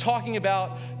 he's talking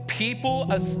about people,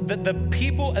 the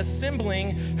people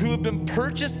assembling who have been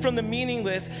purchased from the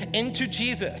meaningless into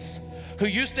Jesus, who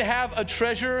used to have a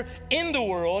treasure in the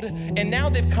world, and now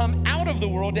they've come out of the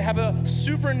world to have a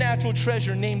supernatural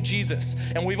treasure named Jesus.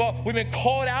 And we've been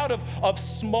called out of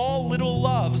small little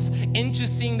loves into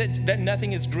seeing that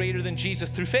nothing is greater than Jesus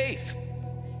through faith.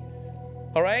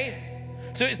 All right?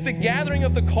 So it's the gathering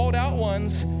of the called out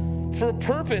ones for a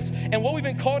purpose. And what we've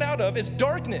been called out of is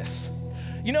darkness.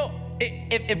 You know,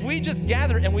 if we just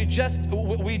gather and we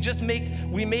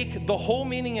make the whole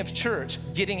meaning of church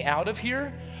getting out of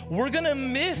here, we're gonna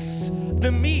miss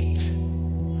the meat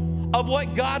of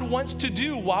what God wants to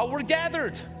do while we're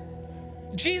gathered.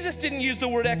 Jesus didn't use the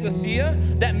word ecclesia,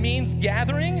 that means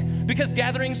gathering, because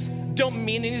gatherings don't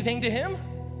mean anything to him.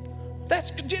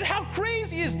 How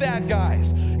crazy is that,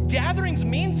 guys? Gatherings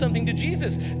mean something to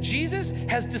Jesus. Jesus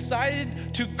has decided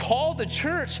to call the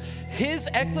church his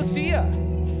ecclesia,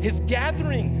 his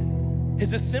gathering,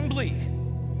 his assembly.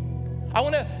 I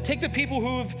want to take the people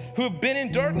who have been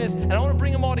in darkness and I want to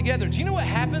bring them all together. Do you know what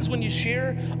happens when you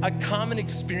share a common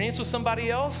experience with somebody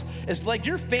else? It's like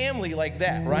your family like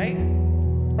that, right?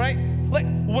 Right? Like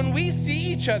when we see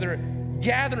each other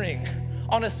gathering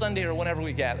on a Sunday or whenever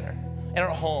we gather in our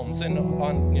homes and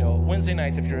on Wednesday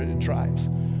nights if you're at Tribes,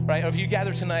 right? Or if you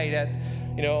gather tonight at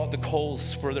the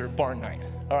Coles for their barn night,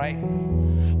 all right?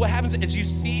 What happens is you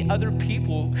see other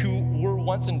people who were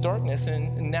once in darkness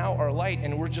and now are light,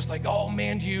 and we're just like, oh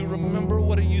man, do you remember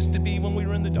what it used to be when we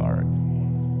were in the dark?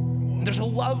 And there's a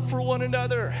love for one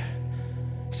another.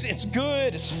 It's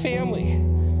good, it's family.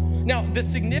 Now, the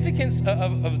significance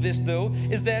of this, though,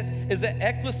 is that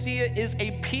ecclesia is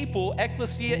a people.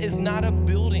 Ecclesia is not a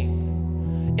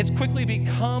building. It's quickly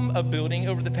become a building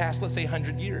over the past, let's say,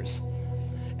 100 years.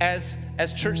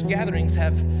 As church gatherings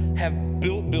have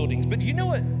built buildings. But do you know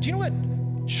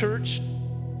what church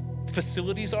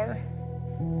facilities are?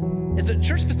 Is that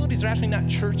church facilities are actually not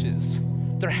churches.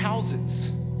 They're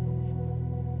houses.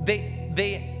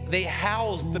 They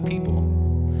house the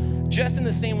people. Just in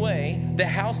the same way, the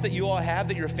house that you all have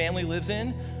that your family lives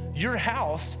in, your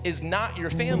house is not your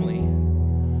family,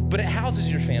 but it houses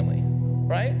your family,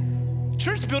 right?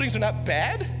 Church buildings are not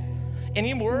bad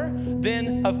any more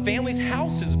than a family's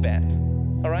house is bad,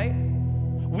 all right?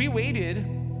 We waited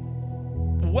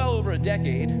well over a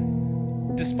decade,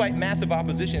 despite massive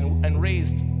opposition, and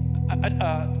raised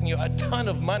a ton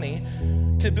of money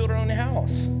to build our own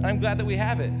house. And I'm glad that we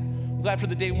have it. I'm glad for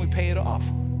the day when we pay it off.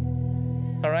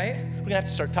 All right? We're gonna have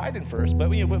to start tithing first, but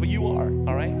you are,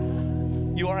 all right?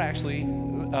 You are actually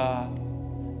in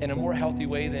a more healthy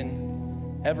way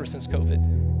than ever since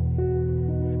COVID.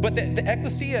 But the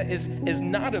ecclesia is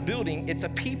not a building, it's a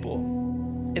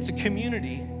people. It's a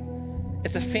community.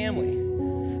 It's a family.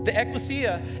 The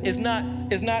ecclesia is not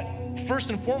first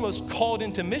and foremost called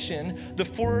into mission. The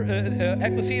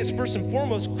ecclesia is first and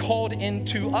foremost called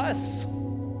into us.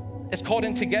 It's called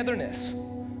in togetherness.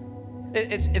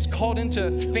 It's called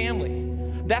into family.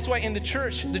 That's why in the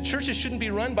churches shouldn't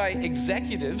be run by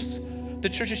executives. The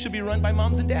churches should be run by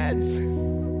moms and dads.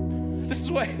 This is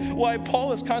why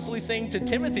Paul is constantly saying to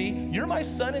Timothy, you're my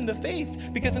son in the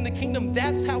faith, because in the kingdom,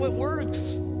 that's how it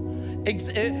works.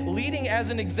 Leading as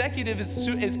an executive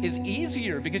is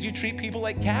easier because you treat people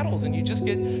like cattle and you just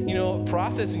get,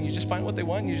 processed and you just find what they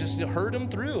want and you just herd them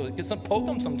through. Poke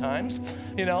them sometimes,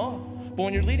 But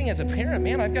when you're leading as a parent,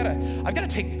 man, I've got to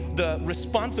take the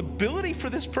responsibility for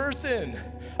this person.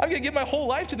 I've got to give my whole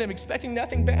life to them expecting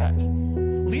nothing back.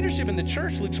 Leadership in the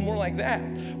church looks more like that,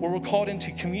 where we're called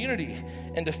into community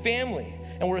and to family,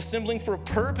 and we're assembling for a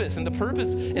purpose. And the purpose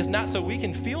is not so we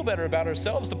can feel better about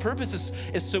ourselves. The purpose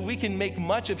is so we can make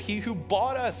much of he who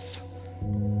bought us,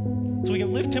 so we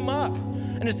can lift him up.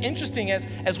 And it's interesting,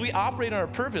 as we operate on our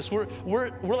purpose, we're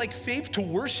like saved to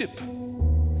worship.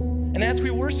 And as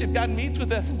we worship, God meets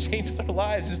with us and changes our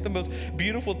lives. It's the most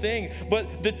beautiful thing.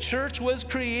 But the church was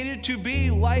created to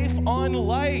be life on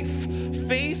life,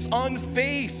 face on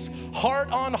face,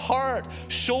 heart on heart,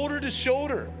 shoulder to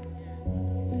shoulder.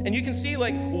 And you can see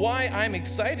why I'm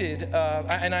excited,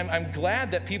 and I'm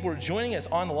glad that people are joining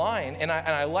us online, and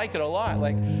I like it a lot.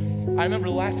 I remember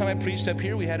the last time I preached up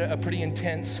here, we had a pretty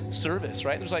intense service,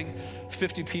 right? There's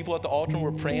 50 people at the altar and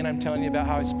we're praying. I'm telling you about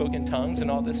how I spoke in tongues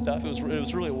and all this stuff. It was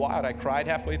really wild. I cried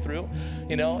halfway through,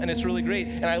 and it's really great.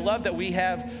 And I love that we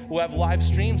have live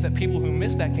streams that people who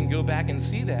miss that can go back and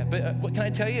see that. But what can I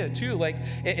tell you too?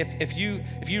 If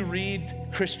you read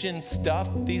Christian stuff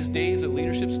these days,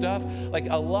 leadership stuff,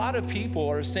 a lot of people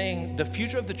are saying the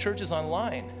future of the church is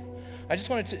online. I just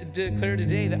wanted to declare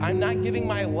today that I'm not giving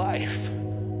my life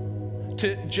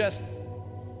to just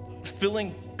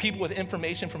filling people with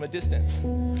information from a distance.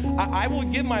 I will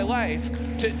give my life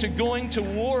to going to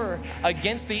war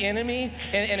against the enemy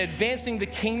and advancing the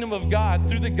kingdom of God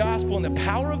through the gospel and the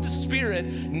power of the Spirit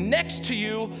next to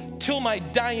you till my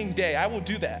dying day. I will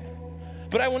do that.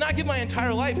 But I will not give my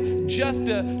entire life just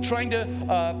trying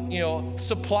to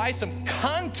supply some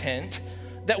content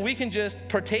that we can just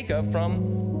partake of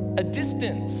from a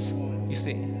distance, you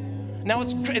see. Now,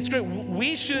 it's great.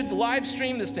 We should live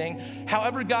stream this thing.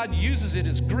 However God uses it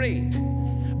is great.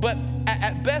 But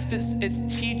at best,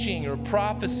 it's teaching or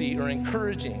prophecy or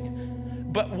encouraging.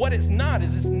 But what it's not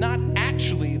is it's not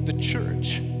actually the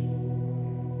church.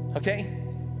 Okay?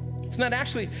 It's not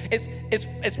actually,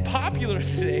 it's popular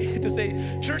today to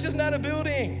say, church is not a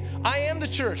building. I am the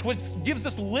church, which gives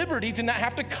us liberty to not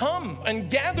have to come and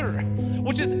gather,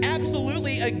 which is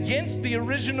absolutely against the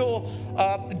original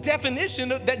definition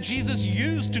that Jesus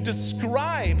used to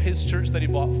describe his church that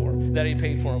he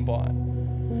paid for and bought.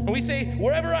 And we say,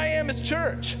 wherever I am is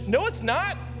church. No, it's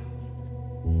not.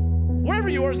 Wherever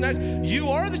you are is not. You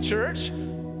are the church.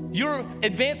 You're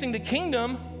advancing the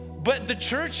kingdom, but the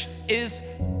church is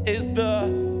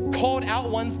the called out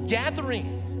ones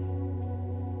gathering.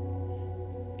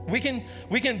 We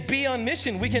can be on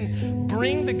mission. We can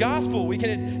bring the gospel. We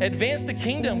can advance the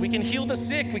kingdom. We can heal the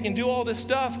sick. We can do all this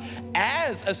stuff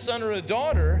as a son or a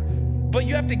daughter, but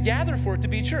you have to gather for it to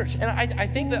be church. And I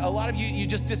think that a lot of you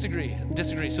just disagree.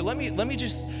 So let me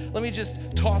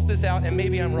just toss this out, and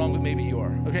maybe I'm wrong, but maybe you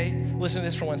are. Okay, listen to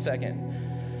this for 1 second.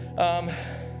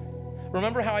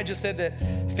 Remember how I just said that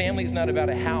family is not about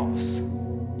a house,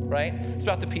 right? It's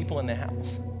about the people in the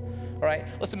house. All right,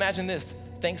 let's imagine this: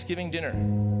 Thanksgiving dinner.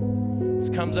 This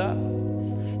comes up,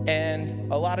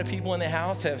 and a lot of people in the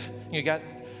house have you got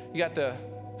the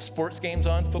sports games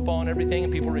on, football and everything,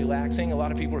 and people are relaxing. A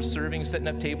lot of people are serving, setting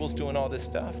up tables, doing all this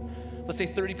stuff. Let's say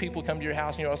 30 people come to your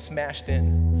house and you're all smashed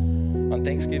in on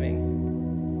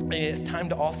Thanksgiving. And it's time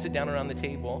to all sit down around the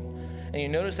table. And you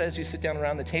notice as you sit down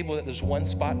around the table that there's one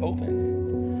spot open.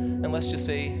 And let's just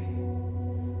say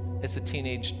it's a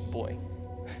teenage boy.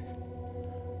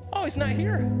 Oh, he's not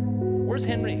here. Where's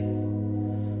Henry?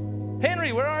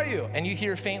 Henry, where are you? And you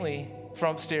hear faintly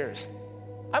from upstairs,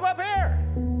 I'm up here.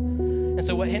 And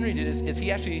so what Henry did is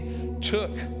he actually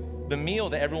took the meal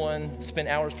that everyone spent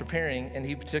hours preparing, and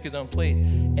he took his own plate,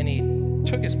 and he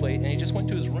took his plate, and he just went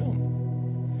to his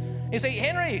room. He said,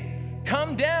 Henry,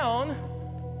 come down,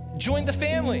 join the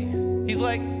family. He's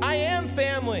like, I am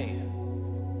family.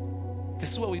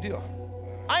 This is what we do.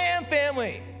 I am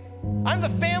family. I'm the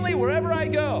family wherever I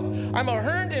go. I'm a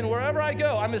Herndon wherever I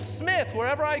go. I'm a Smith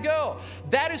wherever I go.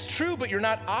 That is true, but you're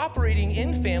not operating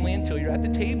in family until you're at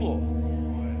the table.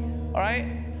 All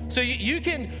right? So you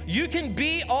can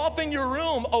be off in your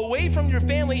room away from your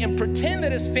family and pretend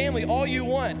that it's family all you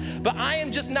want. But I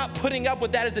am just not putting up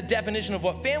with that as a definition of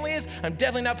what family is. I'm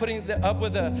definitely not putting up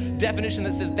with a definition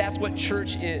that says that's what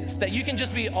church is. That you can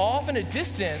just be off in a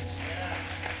distance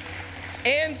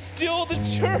and still the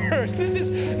church. This is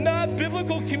not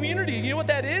biblical community. You know what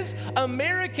that is?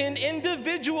 American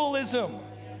individualism.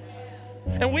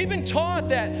 And we've been taught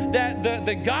that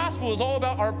the gospel is all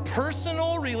about our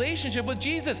personal relationship with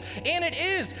Jesus. And it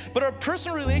is. But our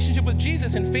personal relationship with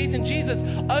Jesus and faith in Jesus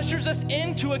ushers us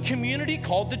into a community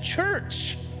called the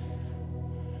church.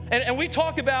 And we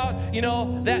talk about,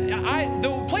 that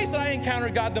the place that I encounter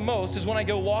God the most is when I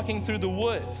go walking through the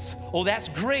woods. Well, that's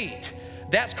great.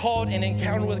 That's called an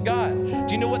encounter with God.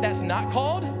 Do you know what that's not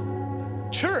called?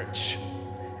 Church.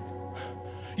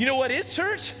 You know what is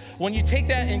church? When you take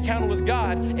that encounter with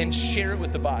God and share it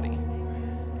with the body.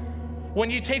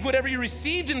 When you take whatever you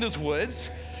received in those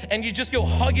woods and you just go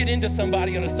hug it into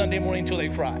somebody on a Sunday morning until they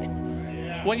cry.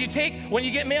 When you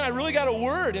get, man, I really got a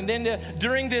word, and then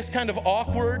during this kind of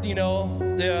awkward,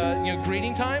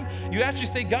 greeting time, you actually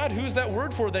say, God, who's that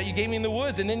word for that you gave me in the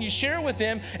woods? And then you share it with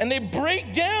them, and they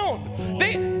break down.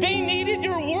 They needed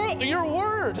your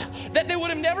word that they would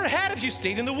have never had if you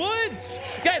stayed in the woods.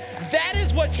 Guys, that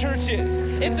is what church is.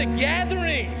 It's a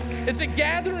gathering. It's a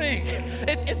gathering.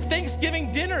 It's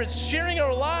Thanksgiving dinner. It's sharing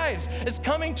our lives. It's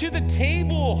coming to the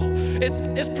table.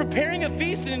 It's preparing a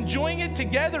feast and enjoying it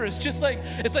together. It's like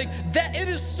that. It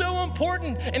is so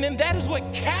important. And then that is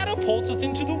what catapults us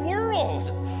into the world.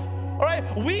 All right,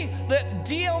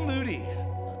 D.L. Moody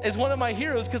is one of my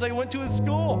heroes because I went to his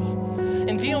school.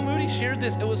 And D.L. Moody shared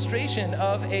this illustration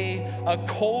of a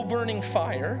coal-burning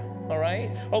fire. All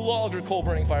right, a log or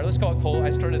coal-burning fire. Let's call it coal. I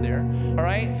started there. All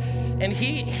right, and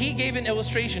he gave an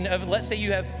illustration of, let's say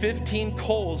you have 15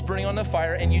 coals burning on the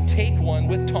fire, and you take one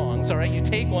with tongs. All right, you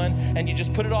take one and you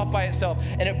just put it off by itself,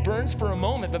 and it burns for a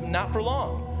moment, but not for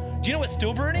long. Do you know what's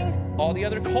still burning? All the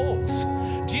other coals.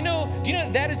 Do you know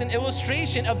that is an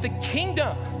illustration of the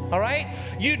kingdom? All right,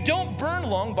 you don't burn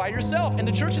long by yourself, and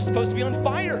the church is supposed to be on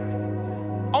fire.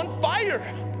 On fire.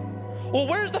 Well,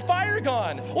 where's the fire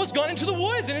gone? Well, it's gone into the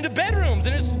woods and into bedrooms,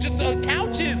 and it's just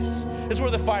couches is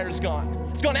where the fire's gone.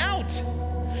 It's gone out.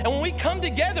 And when we come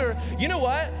together, you know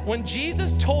what? When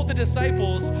Jesus told the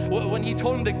disciples, when he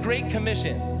told them the Great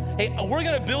Commission, hey, we're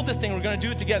gonna build this thing, we're gonna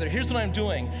do it together. Here's what I'm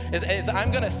doing, is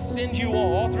I'm gonna send you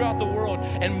all throughout the world,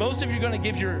 and most of you are gonna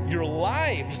give your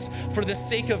lives for the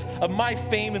sake of my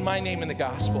fame and my name in the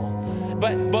gospel.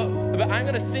 But I'm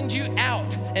going to send you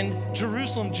out in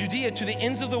Jerusalem, Judea, to the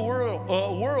ends of the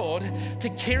world to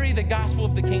carry the gospel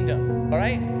of the kingdom, all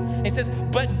right? And he says,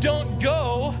 but don't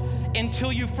go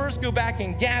until you first go back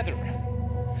and gather.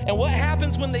 And what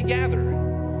happens when they gather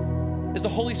is the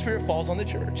Holy Spirit falls on the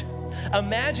church.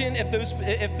 Imagine if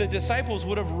the disciples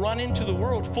would have run into the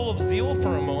world full of zeal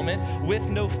for a moment with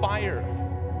no fire.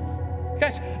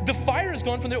 Guys, the fire is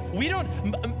gone from there.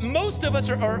 Most of us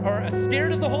are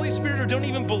scared of the Holy Spirit or don't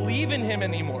even believe in him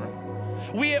anymore.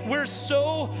 We're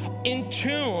so in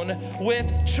tune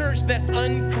with church that's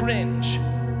uncringe.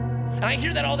 And I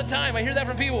hear that all the time. I hear that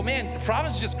from people. Man,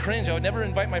 Providence is just cringe. I would never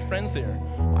invite my friends there.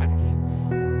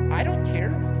 I don't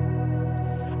care.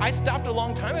 I stopped a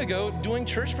long time ago doing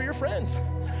church for your friends.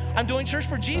 I'm doing church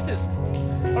for Jesus.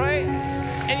 All right?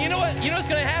 And you know what? You know what's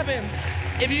going to happen?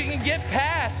 If you can get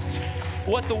past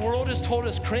what the world has told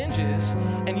us cringe is,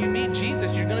 and you meet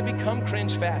Jesus, you're gonna become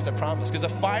cringe fast, I promise, because a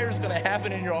fire is gonna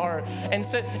happen in your heart. And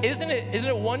so isn't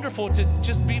it wonderful to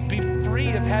just be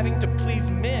freed of having to please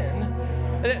men?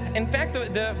 In fact,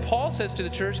 Paul says to the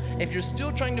church, if you're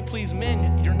still trying to please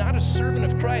men, you're not a servant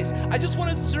of Christ. I just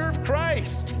want to serve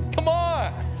Christ. Come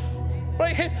on.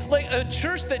 Right? Like a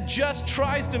church that just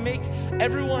tries to make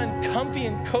everyone comfy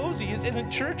and cozy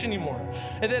isn't church anymore.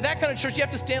 And that kind of church, you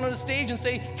have to stand on a stage and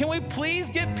say, can we please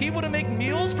get people to make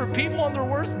meals for people on their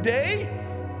worst day?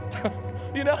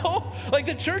 You know? Like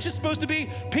the church is supposed to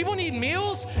be, people need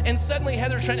meals, and suddenly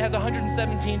Heather Trent has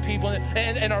 117 people.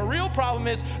 And our real problem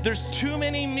is there's too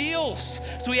many meals.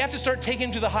 So we have to start taking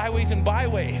them to the highways and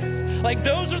byways. Like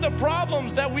those are the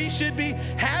problems that we should be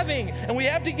having. And we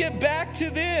have to get back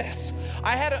to this.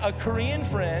 I had a Korean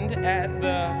friend at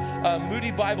the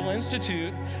Moody Bible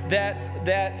Institute that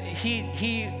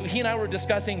he and I were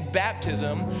discussing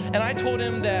baptism, and I told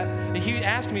him that, he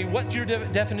asked me, what's your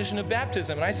definition of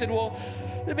baptism? And I said, well,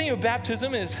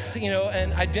 baptism is,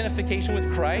 an identification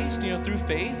with Christ, through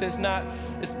faith. It's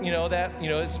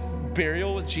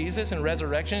burial with Jesus and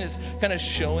resurrection. It's kind of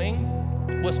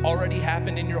showing what's already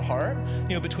happened in your heart,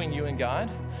 between you and God.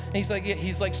 And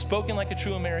he's like spoken like a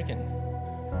true American.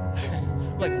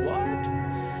 Like,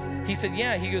 what? He said,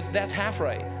 yeah. He goes, that's half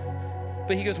right.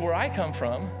 But he goes, where I come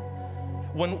from,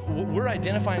 when we're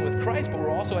identifying with Christ, but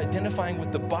we're also identifying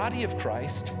with the body of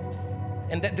Christ,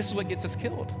 and this is what gets us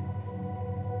killed.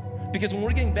 Because when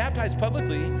we're getting baptized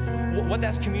publicly, what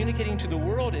that's communicating to the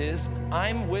world is,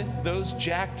 I'm with those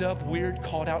jacked up, weird,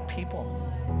 called out people.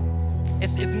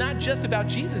 It's not just about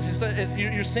Jesus.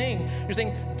 You're saying,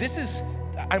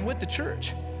 I'm with the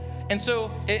church. And so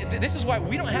this is why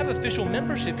we don't have official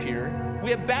membership here.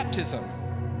 We have baptism,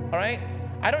 all right?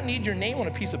 I don't need your name on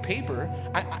a piece of paper.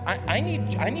 I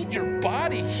need your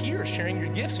body here sharing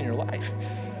your gifts in your life.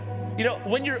 You know,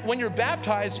 when you're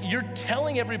baptized, you're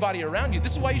telling everybody around you.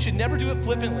 This is why you should never do it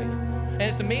flippantly. And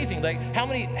it's amazing, like how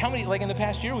many, like in the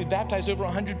past year, we baptized over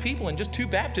 100 people in just 2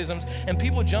 baptisms, and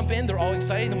people jump in, they're all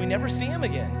excited, and we never see them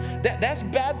again. That's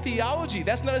bad theology.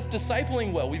 That's not us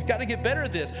discipling well. We've got to get better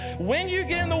at this. When you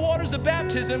get in the waters of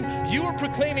baptism, you are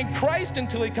proclaiming Christ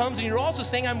until he comes, and you're also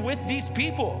saying, I'm with these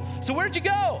people. So where'd you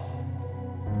go?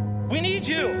 We need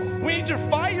you. We need your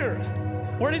fire.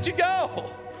 Where did you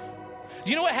go? Do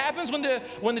you know what happens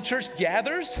when the church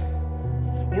gathers?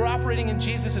 We're operating in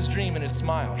Jesus' dream and his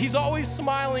smile. He's always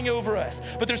smiling over us.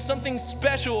 But there's something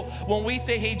special when we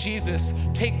say, hey, Jesus,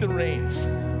 take the reins.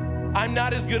 I'm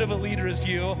not as good of a leader as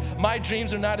you. My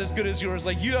dreams are not as good as yours.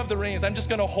 Like, you have the reins. I'm just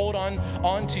gonna hold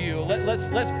on to you. Let's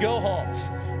go, Holmes,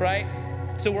 right?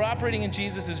 So we're operating in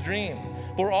Jesus' dream.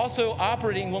 But we're also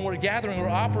operating, when we're gathering, we're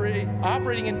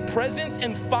operating in presence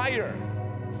and fire.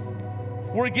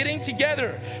 We're getting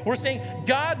together. We're saying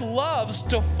God loves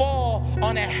to fall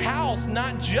on a house,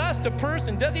 not just a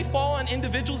person. Does he fall on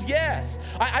individuals? Yes.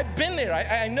 I've been there.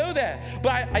 I know that.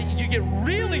 But you get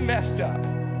really messed up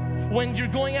when you're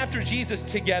going after Jesus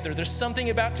together. There's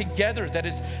something about together that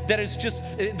is just,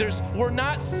 we're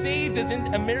not saved as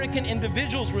American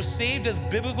individuals. We're saved as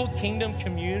biblical kingdom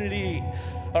community.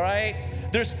 All right?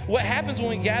 What happens when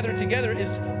we gather together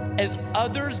is as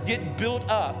others get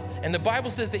built up, and the Bible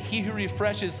says that he who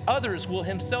refreshes others will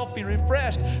himself be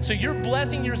refreshed. So you're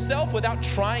blessing yourself without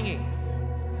trying.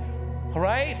 All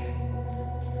right?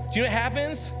 Do you know what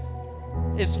happens?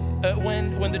 Is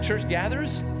when the church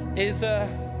gathers is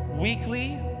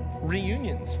weekly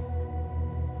reunions.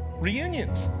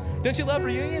 Reunions. Don't you love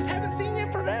reunions? Haven't seen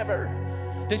you forever.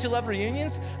 Don't you love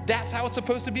reunions? That's how it's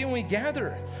supposed to be when we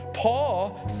gather.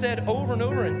 Paul said over and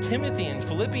over in Timothy and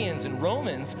Philippians and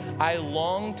Romans, I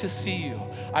long to see you.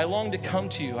 I long to come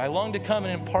to you. I long to come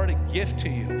and impart a gift to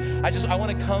you. I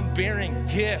want to come bearing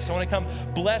gifts. I want to come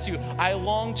bless you. I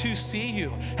long to see you.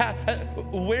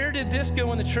 Where did this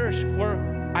go in the church?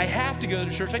 Where I have to go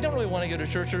to church. I don't really want to go to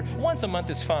church, or once a month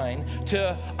is fine,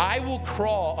 to I will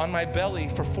crawl on my belly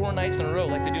for 4 nights in a row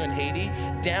like they do in Haiti,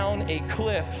 down a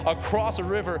cliff, across a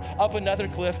river, up another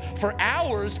cliff for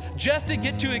hours just to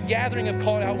get to a gathering of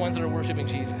called out ones that are worshiping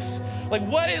Jesus. Like,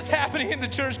 what is happening in the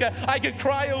church, God? I could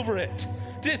cry over it.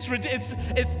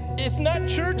 It's not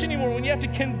church anymore when you have to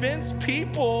convince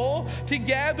people to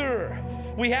gather.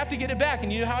 We have to get it back.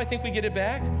 And you know how I think we get it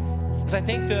back? I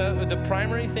think the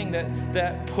primary thing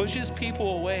that pushes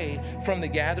people away from the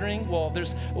gathering, well,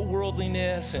 there's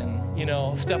worldliness and, you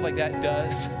know, stuff like that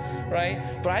does, right?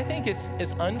 But I think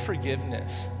it's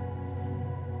unforgiveness.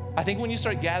 I think when you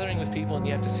start gathering with people and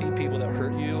you have to see people that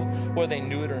hurt you, whether they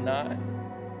knew it or not,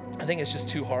 I think it's just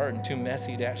too hard and too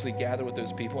messy to actually gather with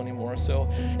those people anymore. So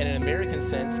in an American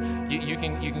sense, you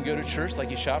can go to church like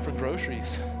you shop for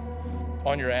groceries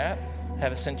on your app,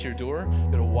 have it sent to your door,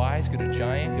 go to Wise, go to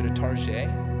Giant, go to Target.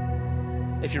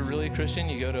 If you're really a Christian,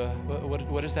 you go to,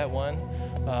 what is that one?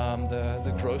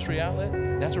 The grocery outlet.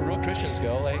 That's where real Christians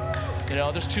go. Like, you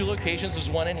know, there's 2 locations. There's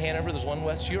one in Hanover, there's one in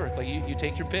West York. Like, you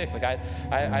take your pick. Like,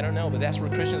 I don't know, but that's where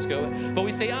Christians go. But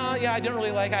we say, oh yeah,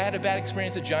 I had a bad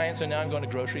experience at Giant, so now I'm going to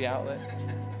grocery outlet.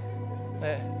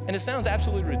 And it sounds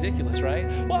absolutely ridiculous, right?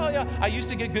 Well, yeah, I used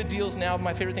to get good deals. Now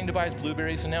my favorite thing to buy is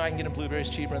blueberries, so now I can get them blueberries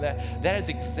cheaper than that. That is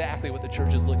exactly what the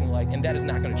church is looking like, and that is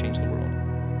not going to change the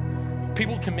world.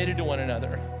 People committed to one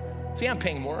another. See, I'm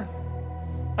paying more,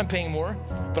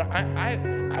 but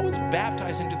I was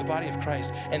baptized into the body of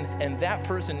Christ, and that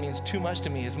person means too much to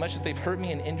me, as much as they've hurt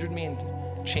me and injured me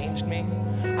and changed me.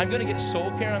 I'm going to get soul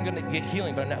care, I'm going to get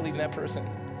healing, but I'm not leaving that person.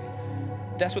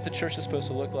 That's what the church is supposed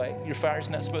to look like. Your fire's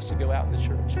not supposed to go out in the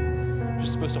church. You're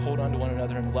supposed to hold on to one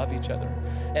another and love each other.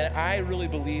 And I really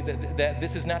believe that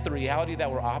this is not the reality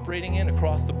that we're operating in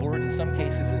across the board. In some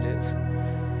cases it is.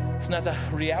 It's not the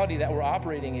reality that we're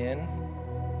operating in,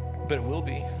 but it will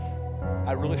be.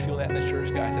 I really feel that in the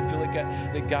church, guys. I feel like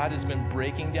that God has been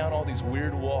breaking down all these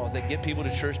weird walls that get people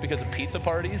to church because of pizza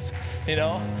parties, you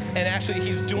know? And actually,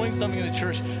 he's doing something in the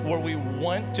church where we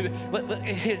want to,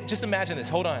 just imagine this,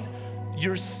 hold on.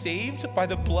 You're saved by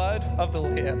the blood of the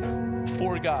Lamb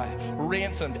for God,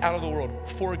 ransomed out of the world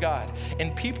for God.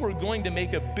 And people are going to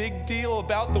make a big deal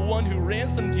about the one who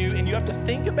ransomed you, and you have to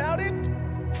think about it?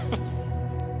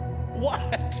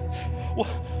 What?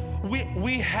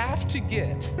 We have to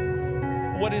get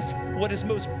what is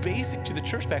most basic to the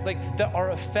church back, like that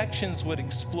our affections would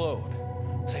explode.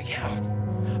 was like,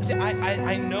 yeah. See,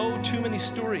 I know too many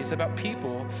stories about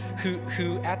people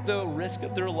who, at the risk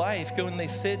of their life, go and they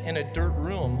sit in a dirt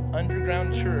room,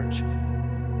 underground church,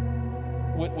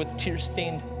 with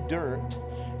tear-stained dirt.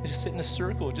 They just sit in a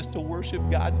circle just to worship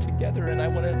God together. And I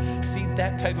want to see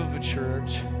that type of a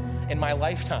church in my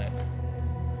lifetime.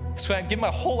 So I give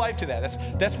my whole life to that.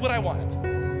 That's what I want.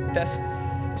 That's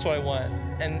what I want.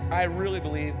 And I really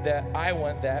believe that I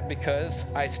want that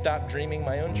because I stopped dreaming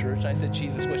my own church. I said,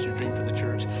 Jesus, what's your dream for the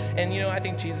church? And I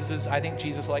think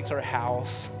Jesus likes our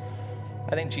house.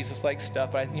 I think Jesus likes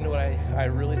stuff. But you know what I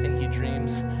really think he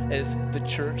dreams is the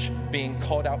church being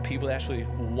called out, people that actually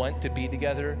want to be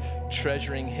together,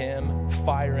 treasuring him,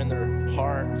 fire in their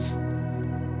hearts,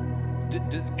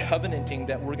 covenanting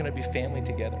that we're going to be family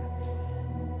together.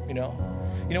 You know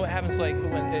what happens like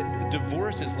when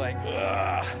divorce is like,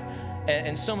 ugh.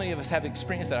 And so many of us have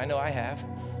experienced that. I know I have.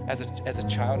 As a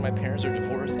child, my parents are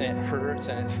divorced, and it hurts,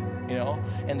 and it's,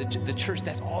 and the church,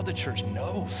 that's all the church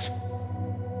knows.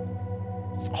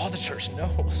 It's all the church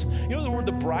knows. We're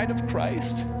the bride of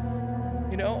Christ.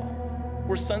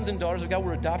 We're sons and daughters of God.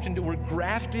 We're adopted, we're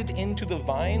grafted into the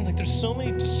vine. Like, there's so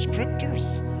many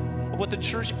descriptors of what the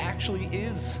church actually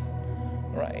is,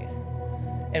 right?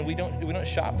 And we don't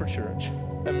shop for church.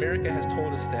 America has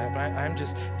told us that, but I'm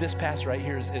just, this pastor right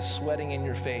here is sweating in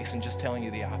your face and just telling you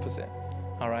the opposite,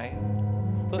 all right?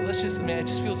 But let's just, man, it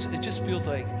just feels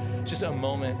like just a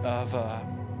moment of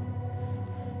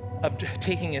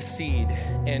taking a seed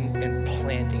and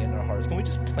planting it in our hearts. Can we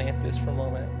just plant this for a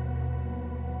moment?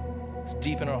 It's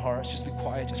deep in our hearts, just be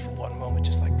quiet just for one moment,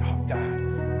 just like, oh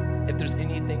God, if there's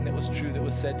anything that was true that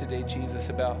was said today, Jesus,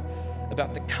 about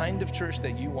the kind of church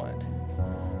that you want,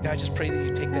 God, I just pray that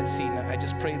you take that seed, and I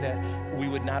just pray that we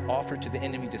would not offer to the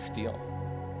enemy to steal.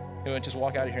 We would just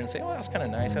walk out of here and say, oh, that was kind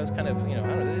of nice. That was kind of, I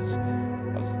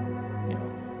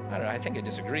don't know, I think I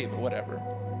disagree, but whatever.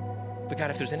 But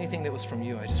God, if there's anything that was from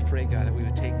you, I just pray, God, that we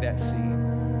would take that seed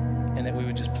and that we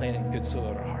would just plant it in good soil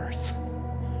in our hearts.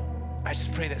 I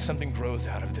just pray that something grows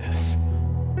out of this.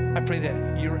 I pray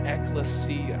that your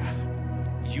ecclesia,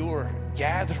 your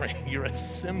gathering, your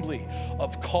assembly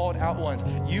of called out ones,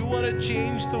 you want to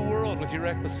change the world with your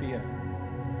ecclesia.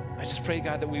 I just pray,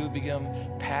 God, that we would become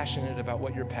passionate about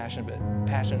what you're passionate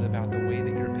about, the way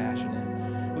that you're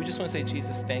passionate. We just want to say,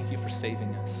 Jesus, thank you for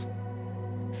saving us.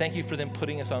 Thank you for them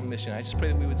putting us on mission. I just pray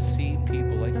that we would see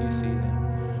people like you see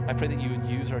them. I pray that you would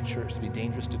use our church to be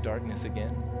dangerous to darkness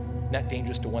again, not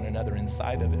dangerous to one another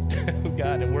inside of it. Oh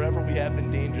God, and wherever we have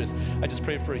been dangerous, I just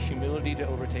pray for a humility to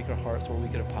overtake our hearts where we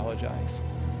could apologize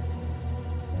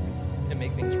and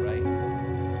make things right.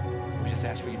 We just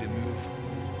ask for you to move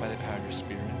by the power of your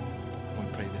Spirit. We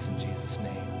pray this in Jesus'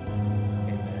 name.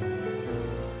 Amen.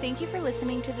 Thank you for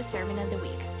listening to the Sermon of the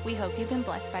Week. We hope you've been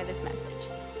blessed by this message.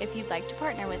 If you'd like to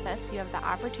partner with us, you have the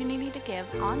opportunity to give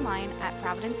online at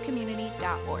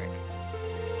providencecommunity.org.